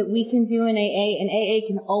things that we can do in AA, and AA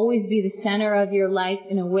can always be the center of your life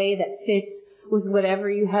in a way that fits with whatever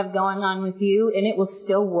you have going on with you, and it will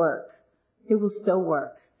still work. It will still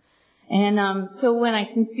work. And so when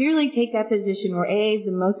I sincerely take that position where AA is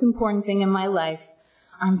the most important thing in my life,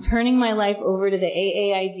 I'm turning my life over to the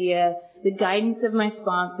AA idea, the guidance of my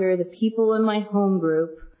sponsor, the people in my home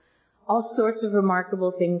group. All sorts of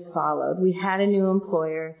remarkable things followed. We had a new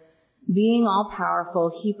employer. Being all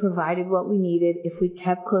powerful, he provided what we needed if we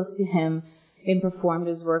kept close to him and performed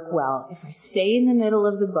his work well. If I stay in the middle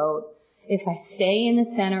of the boat, if I stay in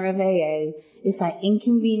the center of AA, if I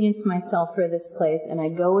inconvenience myself for this place and I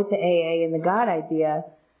go with the AA and the God idea,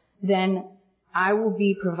 then I will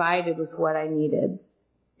be provided with what I needed.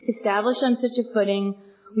 Established on such a footing,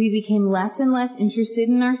 we became less and less interested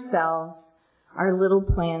in ourselves, our little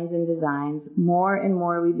plans and designs. More and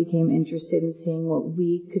more we became interested in seeing what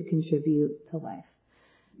we could contribute to life.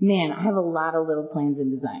 Man, I have a lot of little plans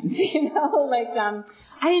and designs, I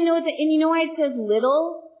didn't know and you know why it says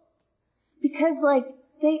little? Because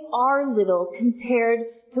they are little compared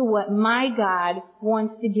to what my God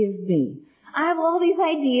wants to give me. I have all these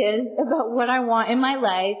ideas about what I want in my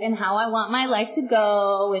life and how I want my life to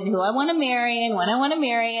go and who I want to marry and when I want to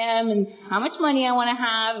marry him and how much money I want to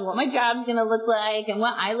have and what my job's going to look like and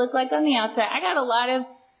what I look like on the outside. I got a lot of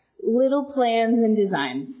little plans and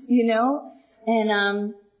designs,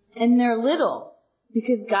 and they're little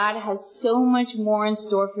because God has so much more in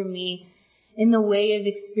store for me in the way of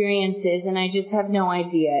experiences, and I just have no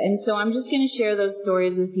idea. And so I'm just going to share those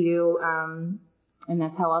stories with you, and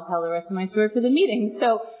that's how I'll tell the rest of my story for the meeting.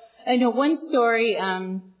 So I know one story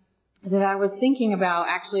that I was thinking about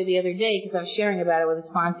actually the other day because I was sharing about it with a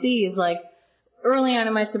sponsee is early on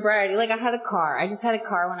in my sobriety, I had a car. I just had a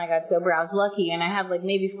car when I got sober. I was lucky, and I had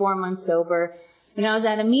maybe 4 months sober. And I was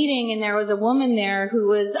at a meeting, and there was a woman there who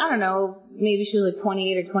was, I don't know, maybe she was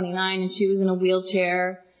 28 or 29, and she was in a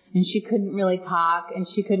wheelchair, and she couldn't really talk, and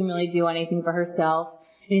she couldn't really do anything for herself.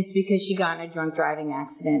 And it's because she got in a drunk driving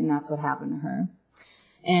accident, and that's what happened to her.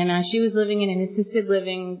 And she was living in an assisted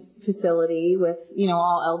living facility with,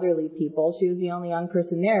 all elderly people. She was the only young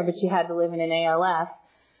person there, but she had to live in an ALF.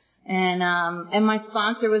 And my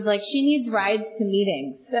sponsor was she needs rides to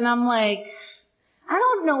meetings. And I'm I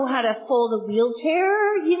don't know how to fold a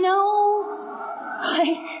wheelchair,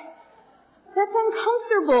 that's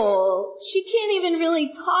uncomfortable. She can't even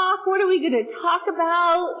really talk. What are we going to talk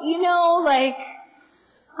about?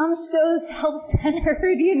 I'm so self-centered,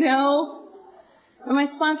 And my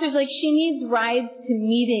sponsor's she needs rides to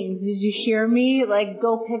meetings. Did you hear me?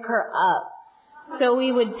 Go pick her up. So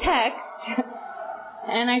we would text,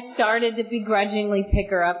 and I started to begrudgingly pick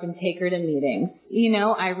her up and take her to meetings.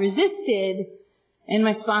 I resisted And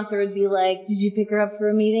my sponsor would be like, did you pick her up for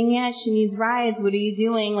a meeting yet? She needs rides. What are you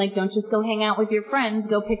doing? Like, don't just go hang out with your friends.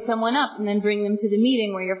 Go pick someone up and then bring them to the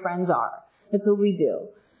meeting where your friends are. That's what we do.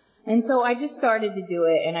 And so I just started to do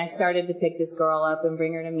it, and I started to pick this girl up and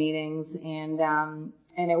bring her to meetings, and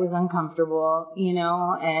it was uncomfortable,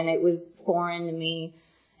 and it was foreign to me.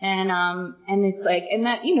 And it's like, and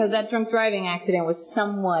that, that drunk driving accident was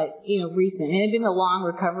somewhat, recent. It had been a long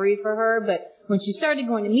recovery for her, but when she started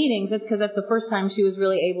going to meetings, that's because that's the first time she was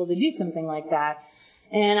really able to do something like that.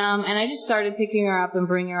 And I just started picking her up and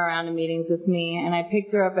bringing her around to meetings with me, and I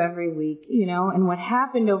picked her up every week, and what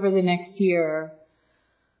happened over the next year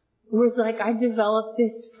was like I developed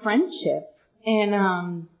this friendship,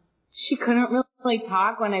 and she couldn't really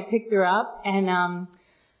talk when I picked her up, and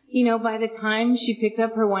by the time she picked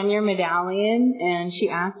up her 1-year medallion and she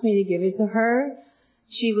asked me to give it to her,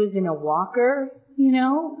 she was in a walker,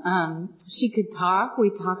 she could talk. We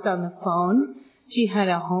talked on the phone. She had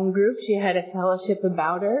a home group. She had a fellowship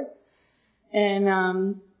about her. And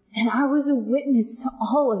I was a witness to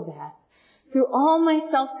all of that. Through all my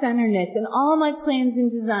self-centeredness and all my plans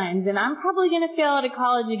and designs. And I'm probably going to fail out of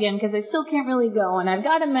college again because I still can't really go. And I've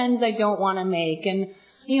got amends I don't want to make. And,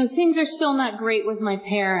 things are still not great with my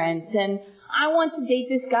parents. And I want to date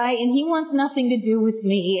this guy and he wants nothing to do with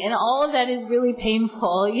me. And all of that is really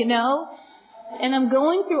painful, And I'm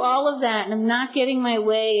going through all of that and I'm not getting my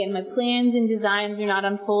way and my plans and designs are not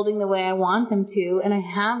unfolding the way I want them to. And I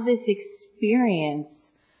have this experience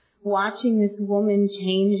watching this woman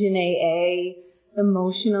change in AA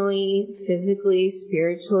emotionally, physically,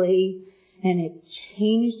 spiritually, and it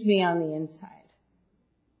changed me on the inside.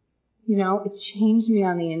 It changed me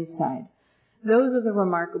on the inside. Those are the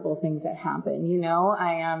remarkable things that happen,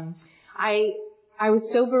 I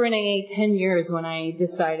was sober in AA 10 years when I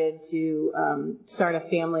decided to start a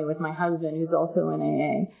family with my husband, who's also in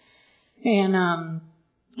AA. And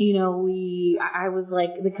I was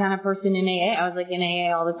like the kind of person in AA, I was like in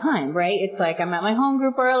AA all the time, right? It's like I'm at my home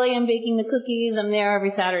group early, I'm baking the cookies, I'm there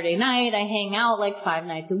every Saturday night, I hang out like 5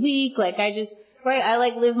 nights a week, I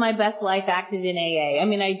live my best life active in AA. I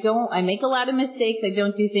mean, I make a lot of mistakes, I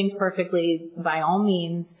don't do things perfectly by all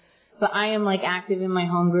means, but I am like active in my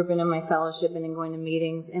home group and in my fellowship and in going to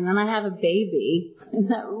meetings, and then I have a baby, and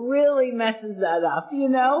that really messes that up,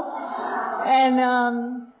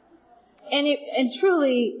 And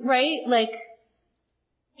truly, right, like,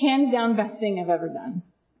 hands down, best thing I've ever done.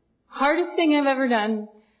 Hardest thing I've ever done,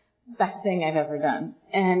 best thing I've ever done.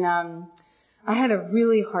 And, I had a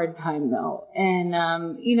really hard time though. And,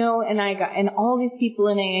 and all these people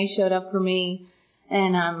in AA showed up for me,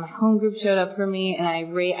 and, my home group showed up for me, and I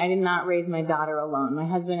did not raise my daughter alone. My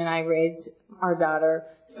husband and I raised our daughter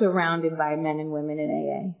surrounded by men and women in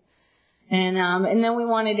AA. And then we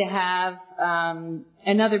wanted to have,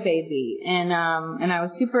 another baby. And I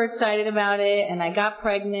was super excited about it, and I got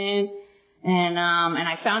pregnant, and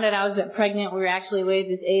I found out I was pregnant. We were actually away at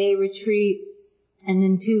this AA retreat, and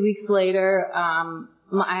then 2 weeks later,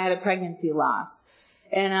 I had a pregnancy loss.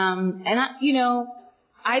 And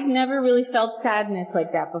I'd never really felt sadness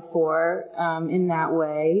like that before, in that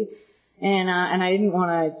way. And I didn't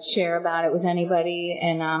want to share about it with anybody,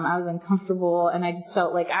 and I was uncomfortable, and I just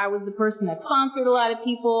felt like I was the person that sponsored a lot of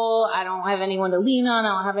people. I don't have anyone to lean on, I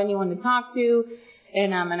don't have anyone to talk to,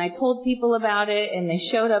 and I told people about it, and they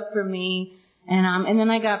showed up for me, and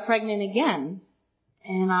then I got pregnant again,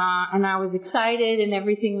 and I was excited, and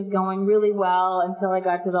everything was going really well until I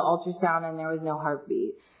got to the ultrasound, and there was no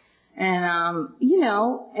heartbeat. And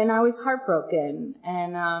and I was heartbroken,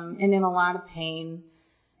 and in a lot of pain.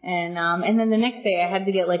 And then the next day I had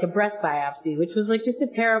to get like a breast biopsy, which was like just a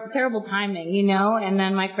terrible timing, and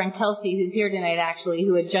then my friend Kelsey, who's here tonight actually,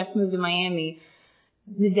 who had just moved to Miami,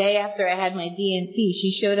 the day after I had my DNC,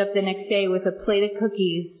 she showed up the next day with a plate of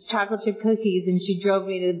cookies, chocolate chip cookies, and she drove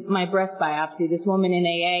me to my breast biopsy. This woman in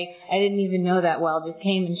AA, I didn't even know that well, just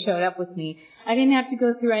came and showed up with me. I didn't have to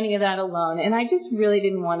go through any of that alone, and I just really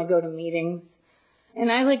didn't want to go to meetings. And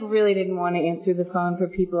I really didn't want to answer the phone for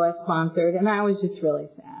people I sponsored, and I was just really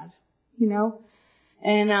sad,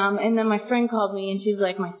 And then my friend called me, and she's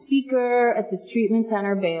like, my speaker at this treatment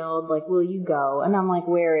center bailed, will you go? And I'm like,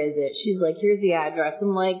 where is it? She's like, here's the address.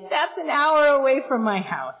 I'm like, that's an hour away from my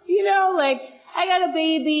house, I got a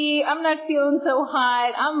baby, I'm not feeling so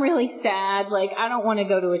hot, I'm really sad, I don't want to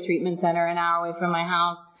go to a treatment center an hour away from my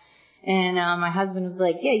house. And my husband was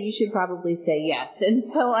like, yeah, you should probably say yes. And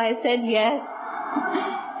so I said yes.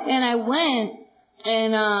 And I went,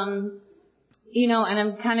 and and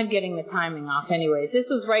I'm kind of getting the timing off anyways. This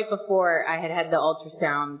was right before I had the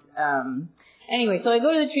ultrasound, Anyway, so I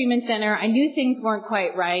go to the treatment center. I knew things weren't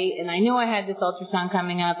quite right, and I know I had this ultrasound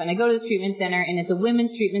coming up, and I go to this treatment center, and it's a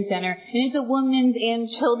women's treatment center, and it's a women's and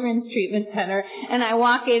children's treatment center, and I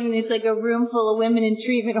walk in, and it's like a room full of women in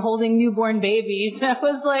treatment holding newborn babies. I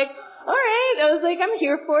was like, all right. I was like, I'm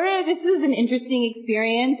here for it. This is an interesting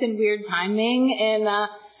experience and weird timing,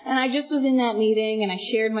 and I just was in that meeting, and I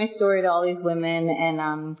shared my story to all these women,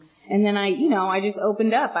 and then I just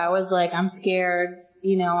opened up. I was like, I'm scared.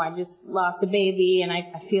 I just lost a baby, and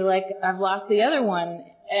I feel like I've lost the other one,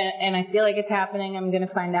 and I feel like it's happening. I'm going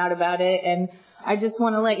to find out about it, and I just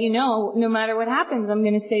want to let you know, no matter what happens, I'm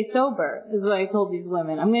going to stay sober, is what I told these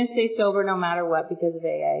women. I'm going to stay sober no matter what because of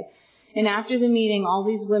AA. And after the meeting, all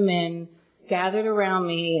these women gathered around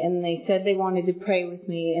me, and they said they wanted to pray with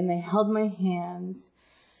me, and they held my hands,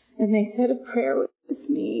 and they said a prayer with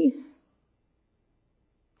me.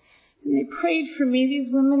 And they prayed for me,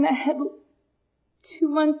 these women that had 2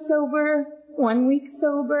 months sober, 1 week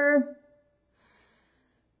sober.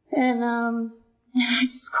 And I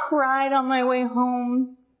just cried on my way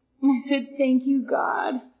home. I said, thank you,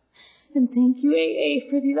 God. And thank you,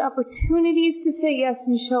 AA, for these opportunities to say yes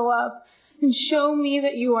and show up and show me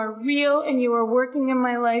that you are real and you are working in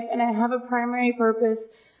my life, and I have a primary purpose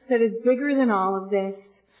that is bigger than all of this.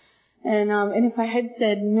 And if I had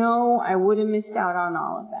said no, I would have missed out on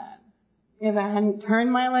all of that. If I hadn't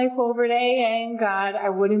turned my life over to AA and God, I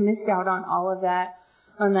would have missed out on all of that,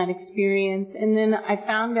 on that experience. And then I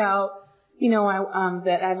found out,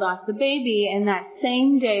 that I lost the baby, and that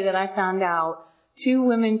same day that I found out, 2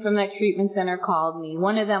 women from that treatment center called me.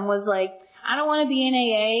 One of them was like, I don't want to be in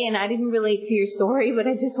AA, and I didn't relate to your story, but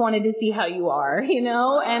I just wanted to see how you are, and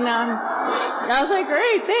I was like,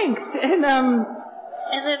 great, thanks. And then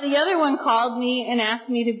the other one called me and asked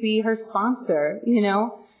me to be her sponsor,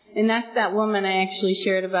 and that's that woman I actually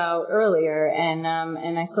shared about earlier, and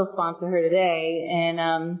I still sponsor her today,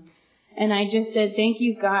 and I just said, thank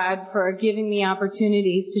you, God, for giving me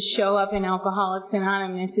opportunities to show up in Alcoholics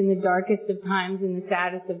Anonymous in the darkest of times and the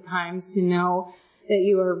saddest of times, to know that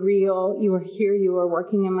you are real, you are here, you are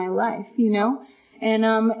working in my life, And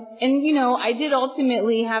I did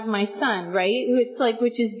ultimately have my son, right? It's like,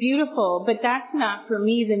 which is beautiful, but that's not for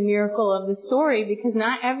me the miracle of the story, because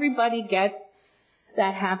not everybody gets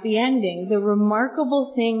that happy ending. The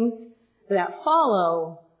remarkable things that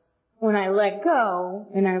follow when I let go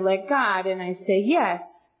and I let God and I say yes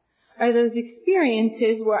are those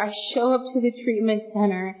experiences where I show up to the treatment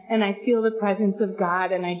center and I feel the presence of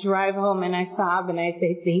God, and I drive home and I sob and I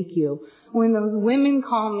say thank you. When those women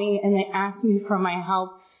call me and they ask me for my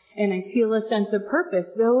help and I feel a sense of purpose,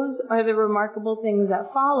 those are the remarkable things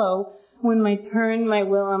that follow when I turn my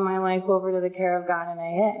will and my life over to the care of God in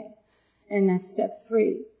AA. And that's step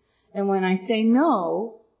 3. And when I say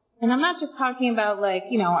no, and I'm not just talking about I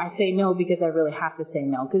say no because I really have to say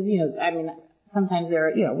no, because, sometimes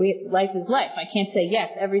life is life. I can't say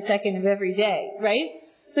yes every second of every day, right?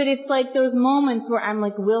 But it's like those moments where I'm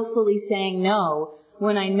willfully saying no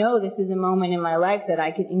when I know this is a moment in my life that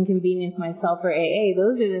I can inconvenience myself for AA.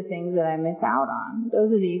 Those are the things that I miss out on.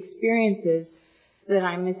 Those are the experiences that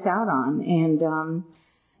I miss out on.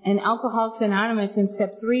 And Alcoholics Anonymous in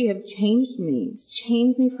step 3 have changed me. It's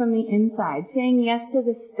changed me from the inside. Saying yes to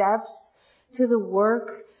the steps, to the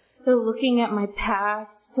work, to looking at my past,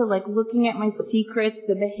 to looking at my secrets,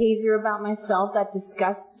 the behavior about myself that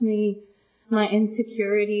disgusts me, my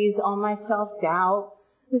insecurities, all my self-doubt,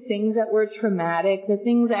 the things that were traumatic, the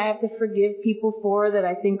things I have to forgive people for that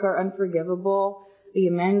I think are unforgivable, the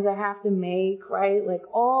amends I have to make, right?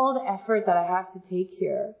 All the effort that I have to take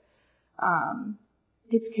here.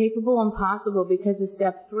 It's capable and possible because of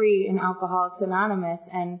step 3 in Alcoholics Anonymous.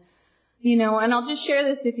 And, and I'll just share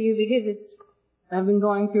this with you because I've been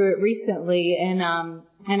going through it recently, and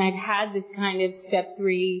I've had this kind of step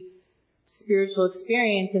 3 spiritual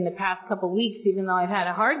experience in the past couple weeks, even though I've had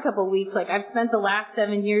a hard couple weeks. I've spent the last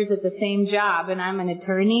 7 years at the same job, and I'm an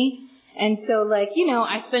attorney. And so,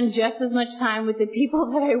 I spend just as much time with the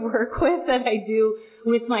people that I work with that I do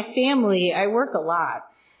with my family. I work a lot.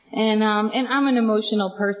 And I'm an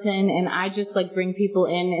emotional person, and I just bring people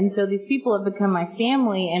in. And so these people have become my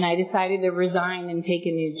family, and I decided to resign and take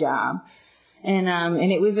a new job.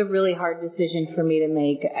 And it was a really hard decision for me to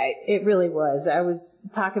make. It really was.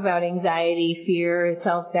 Talk about anxiety, fear,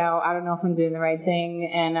 self-doubt. I don't know if I'm doing the right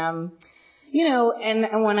thing. And,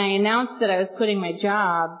 and when I announced that I was quitting my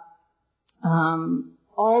job,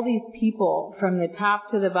 all these people from the top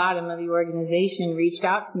to the bottom of the organization reached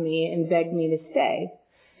out to me and begged me to stay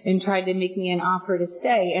and tried to make me an offer to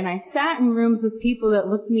stay. And I sat in rooms with people that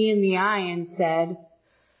looked me in the eye and said,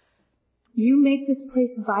 you make this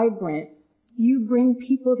place vibrant. You bring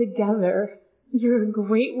people together. You're a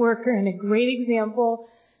great worker and a great example,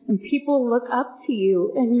 and people look up to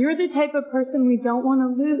you, and you're the type of person we don't want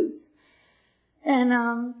to lose. And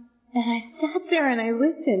I sat there and I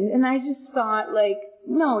listened, and I just thought, like,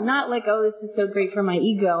 no, not like, oh, this is so great for my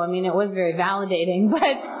ego. I mean, it was very validating,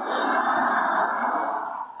 but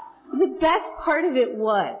the best part of it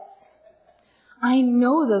was, I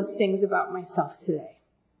know those things about myself today.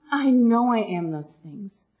 I know I am those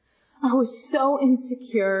things. I was so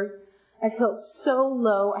insecure. I felt so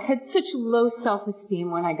low. I had such low self-esteem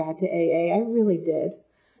when I got to AA. I really did.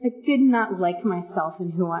 I did not like myself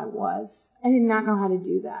and who I was. I did not know how to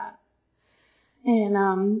do that. And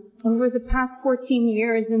over the past 14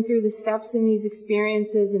 years and through the steps in these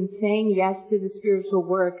experiences and saying yes to the spiritual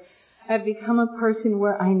work, I've become a person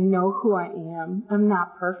where I know who I am. I'm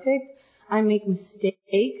not perfect. I make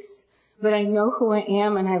mistakes, but I know who I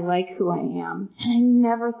am and I like who I am. And I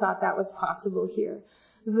never thought that was possible here.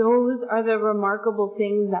 Those are the remarkable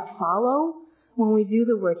things that follow when we do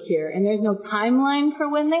the work here. And there's no timeline for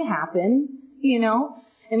when they happen,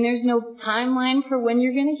 and there's no timeline for when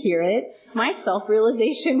you're going to hear it. My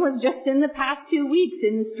self-realization was just in the past 2 weeks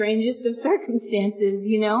in the strangest of circumstances,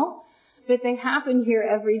 but they happen here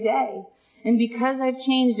every day. And because I've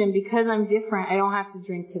changed and because I'm different, I don't have to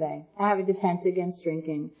drink today. I have a defense against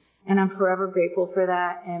drinking, and I'm forever grateful for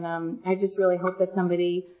that. And I just really hope that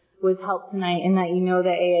somebody was helped tonight and that you know that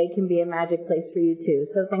AA can be a magic place for you too.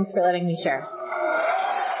 So thanks for letting me share.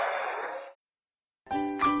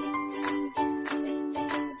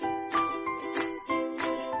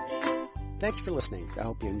 Thanks for listening. I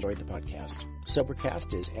hope you enjoyed the podcast.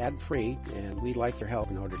 Sobercast is ad-free, and we'd like your help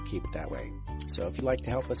in order to keep it that way. So if you'd like to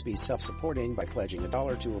help us be self-supporting by pledging $1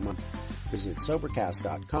 or $2 a month, visit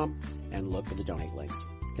Sobercast.com and look for the donate links.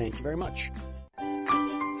 Thank you very much.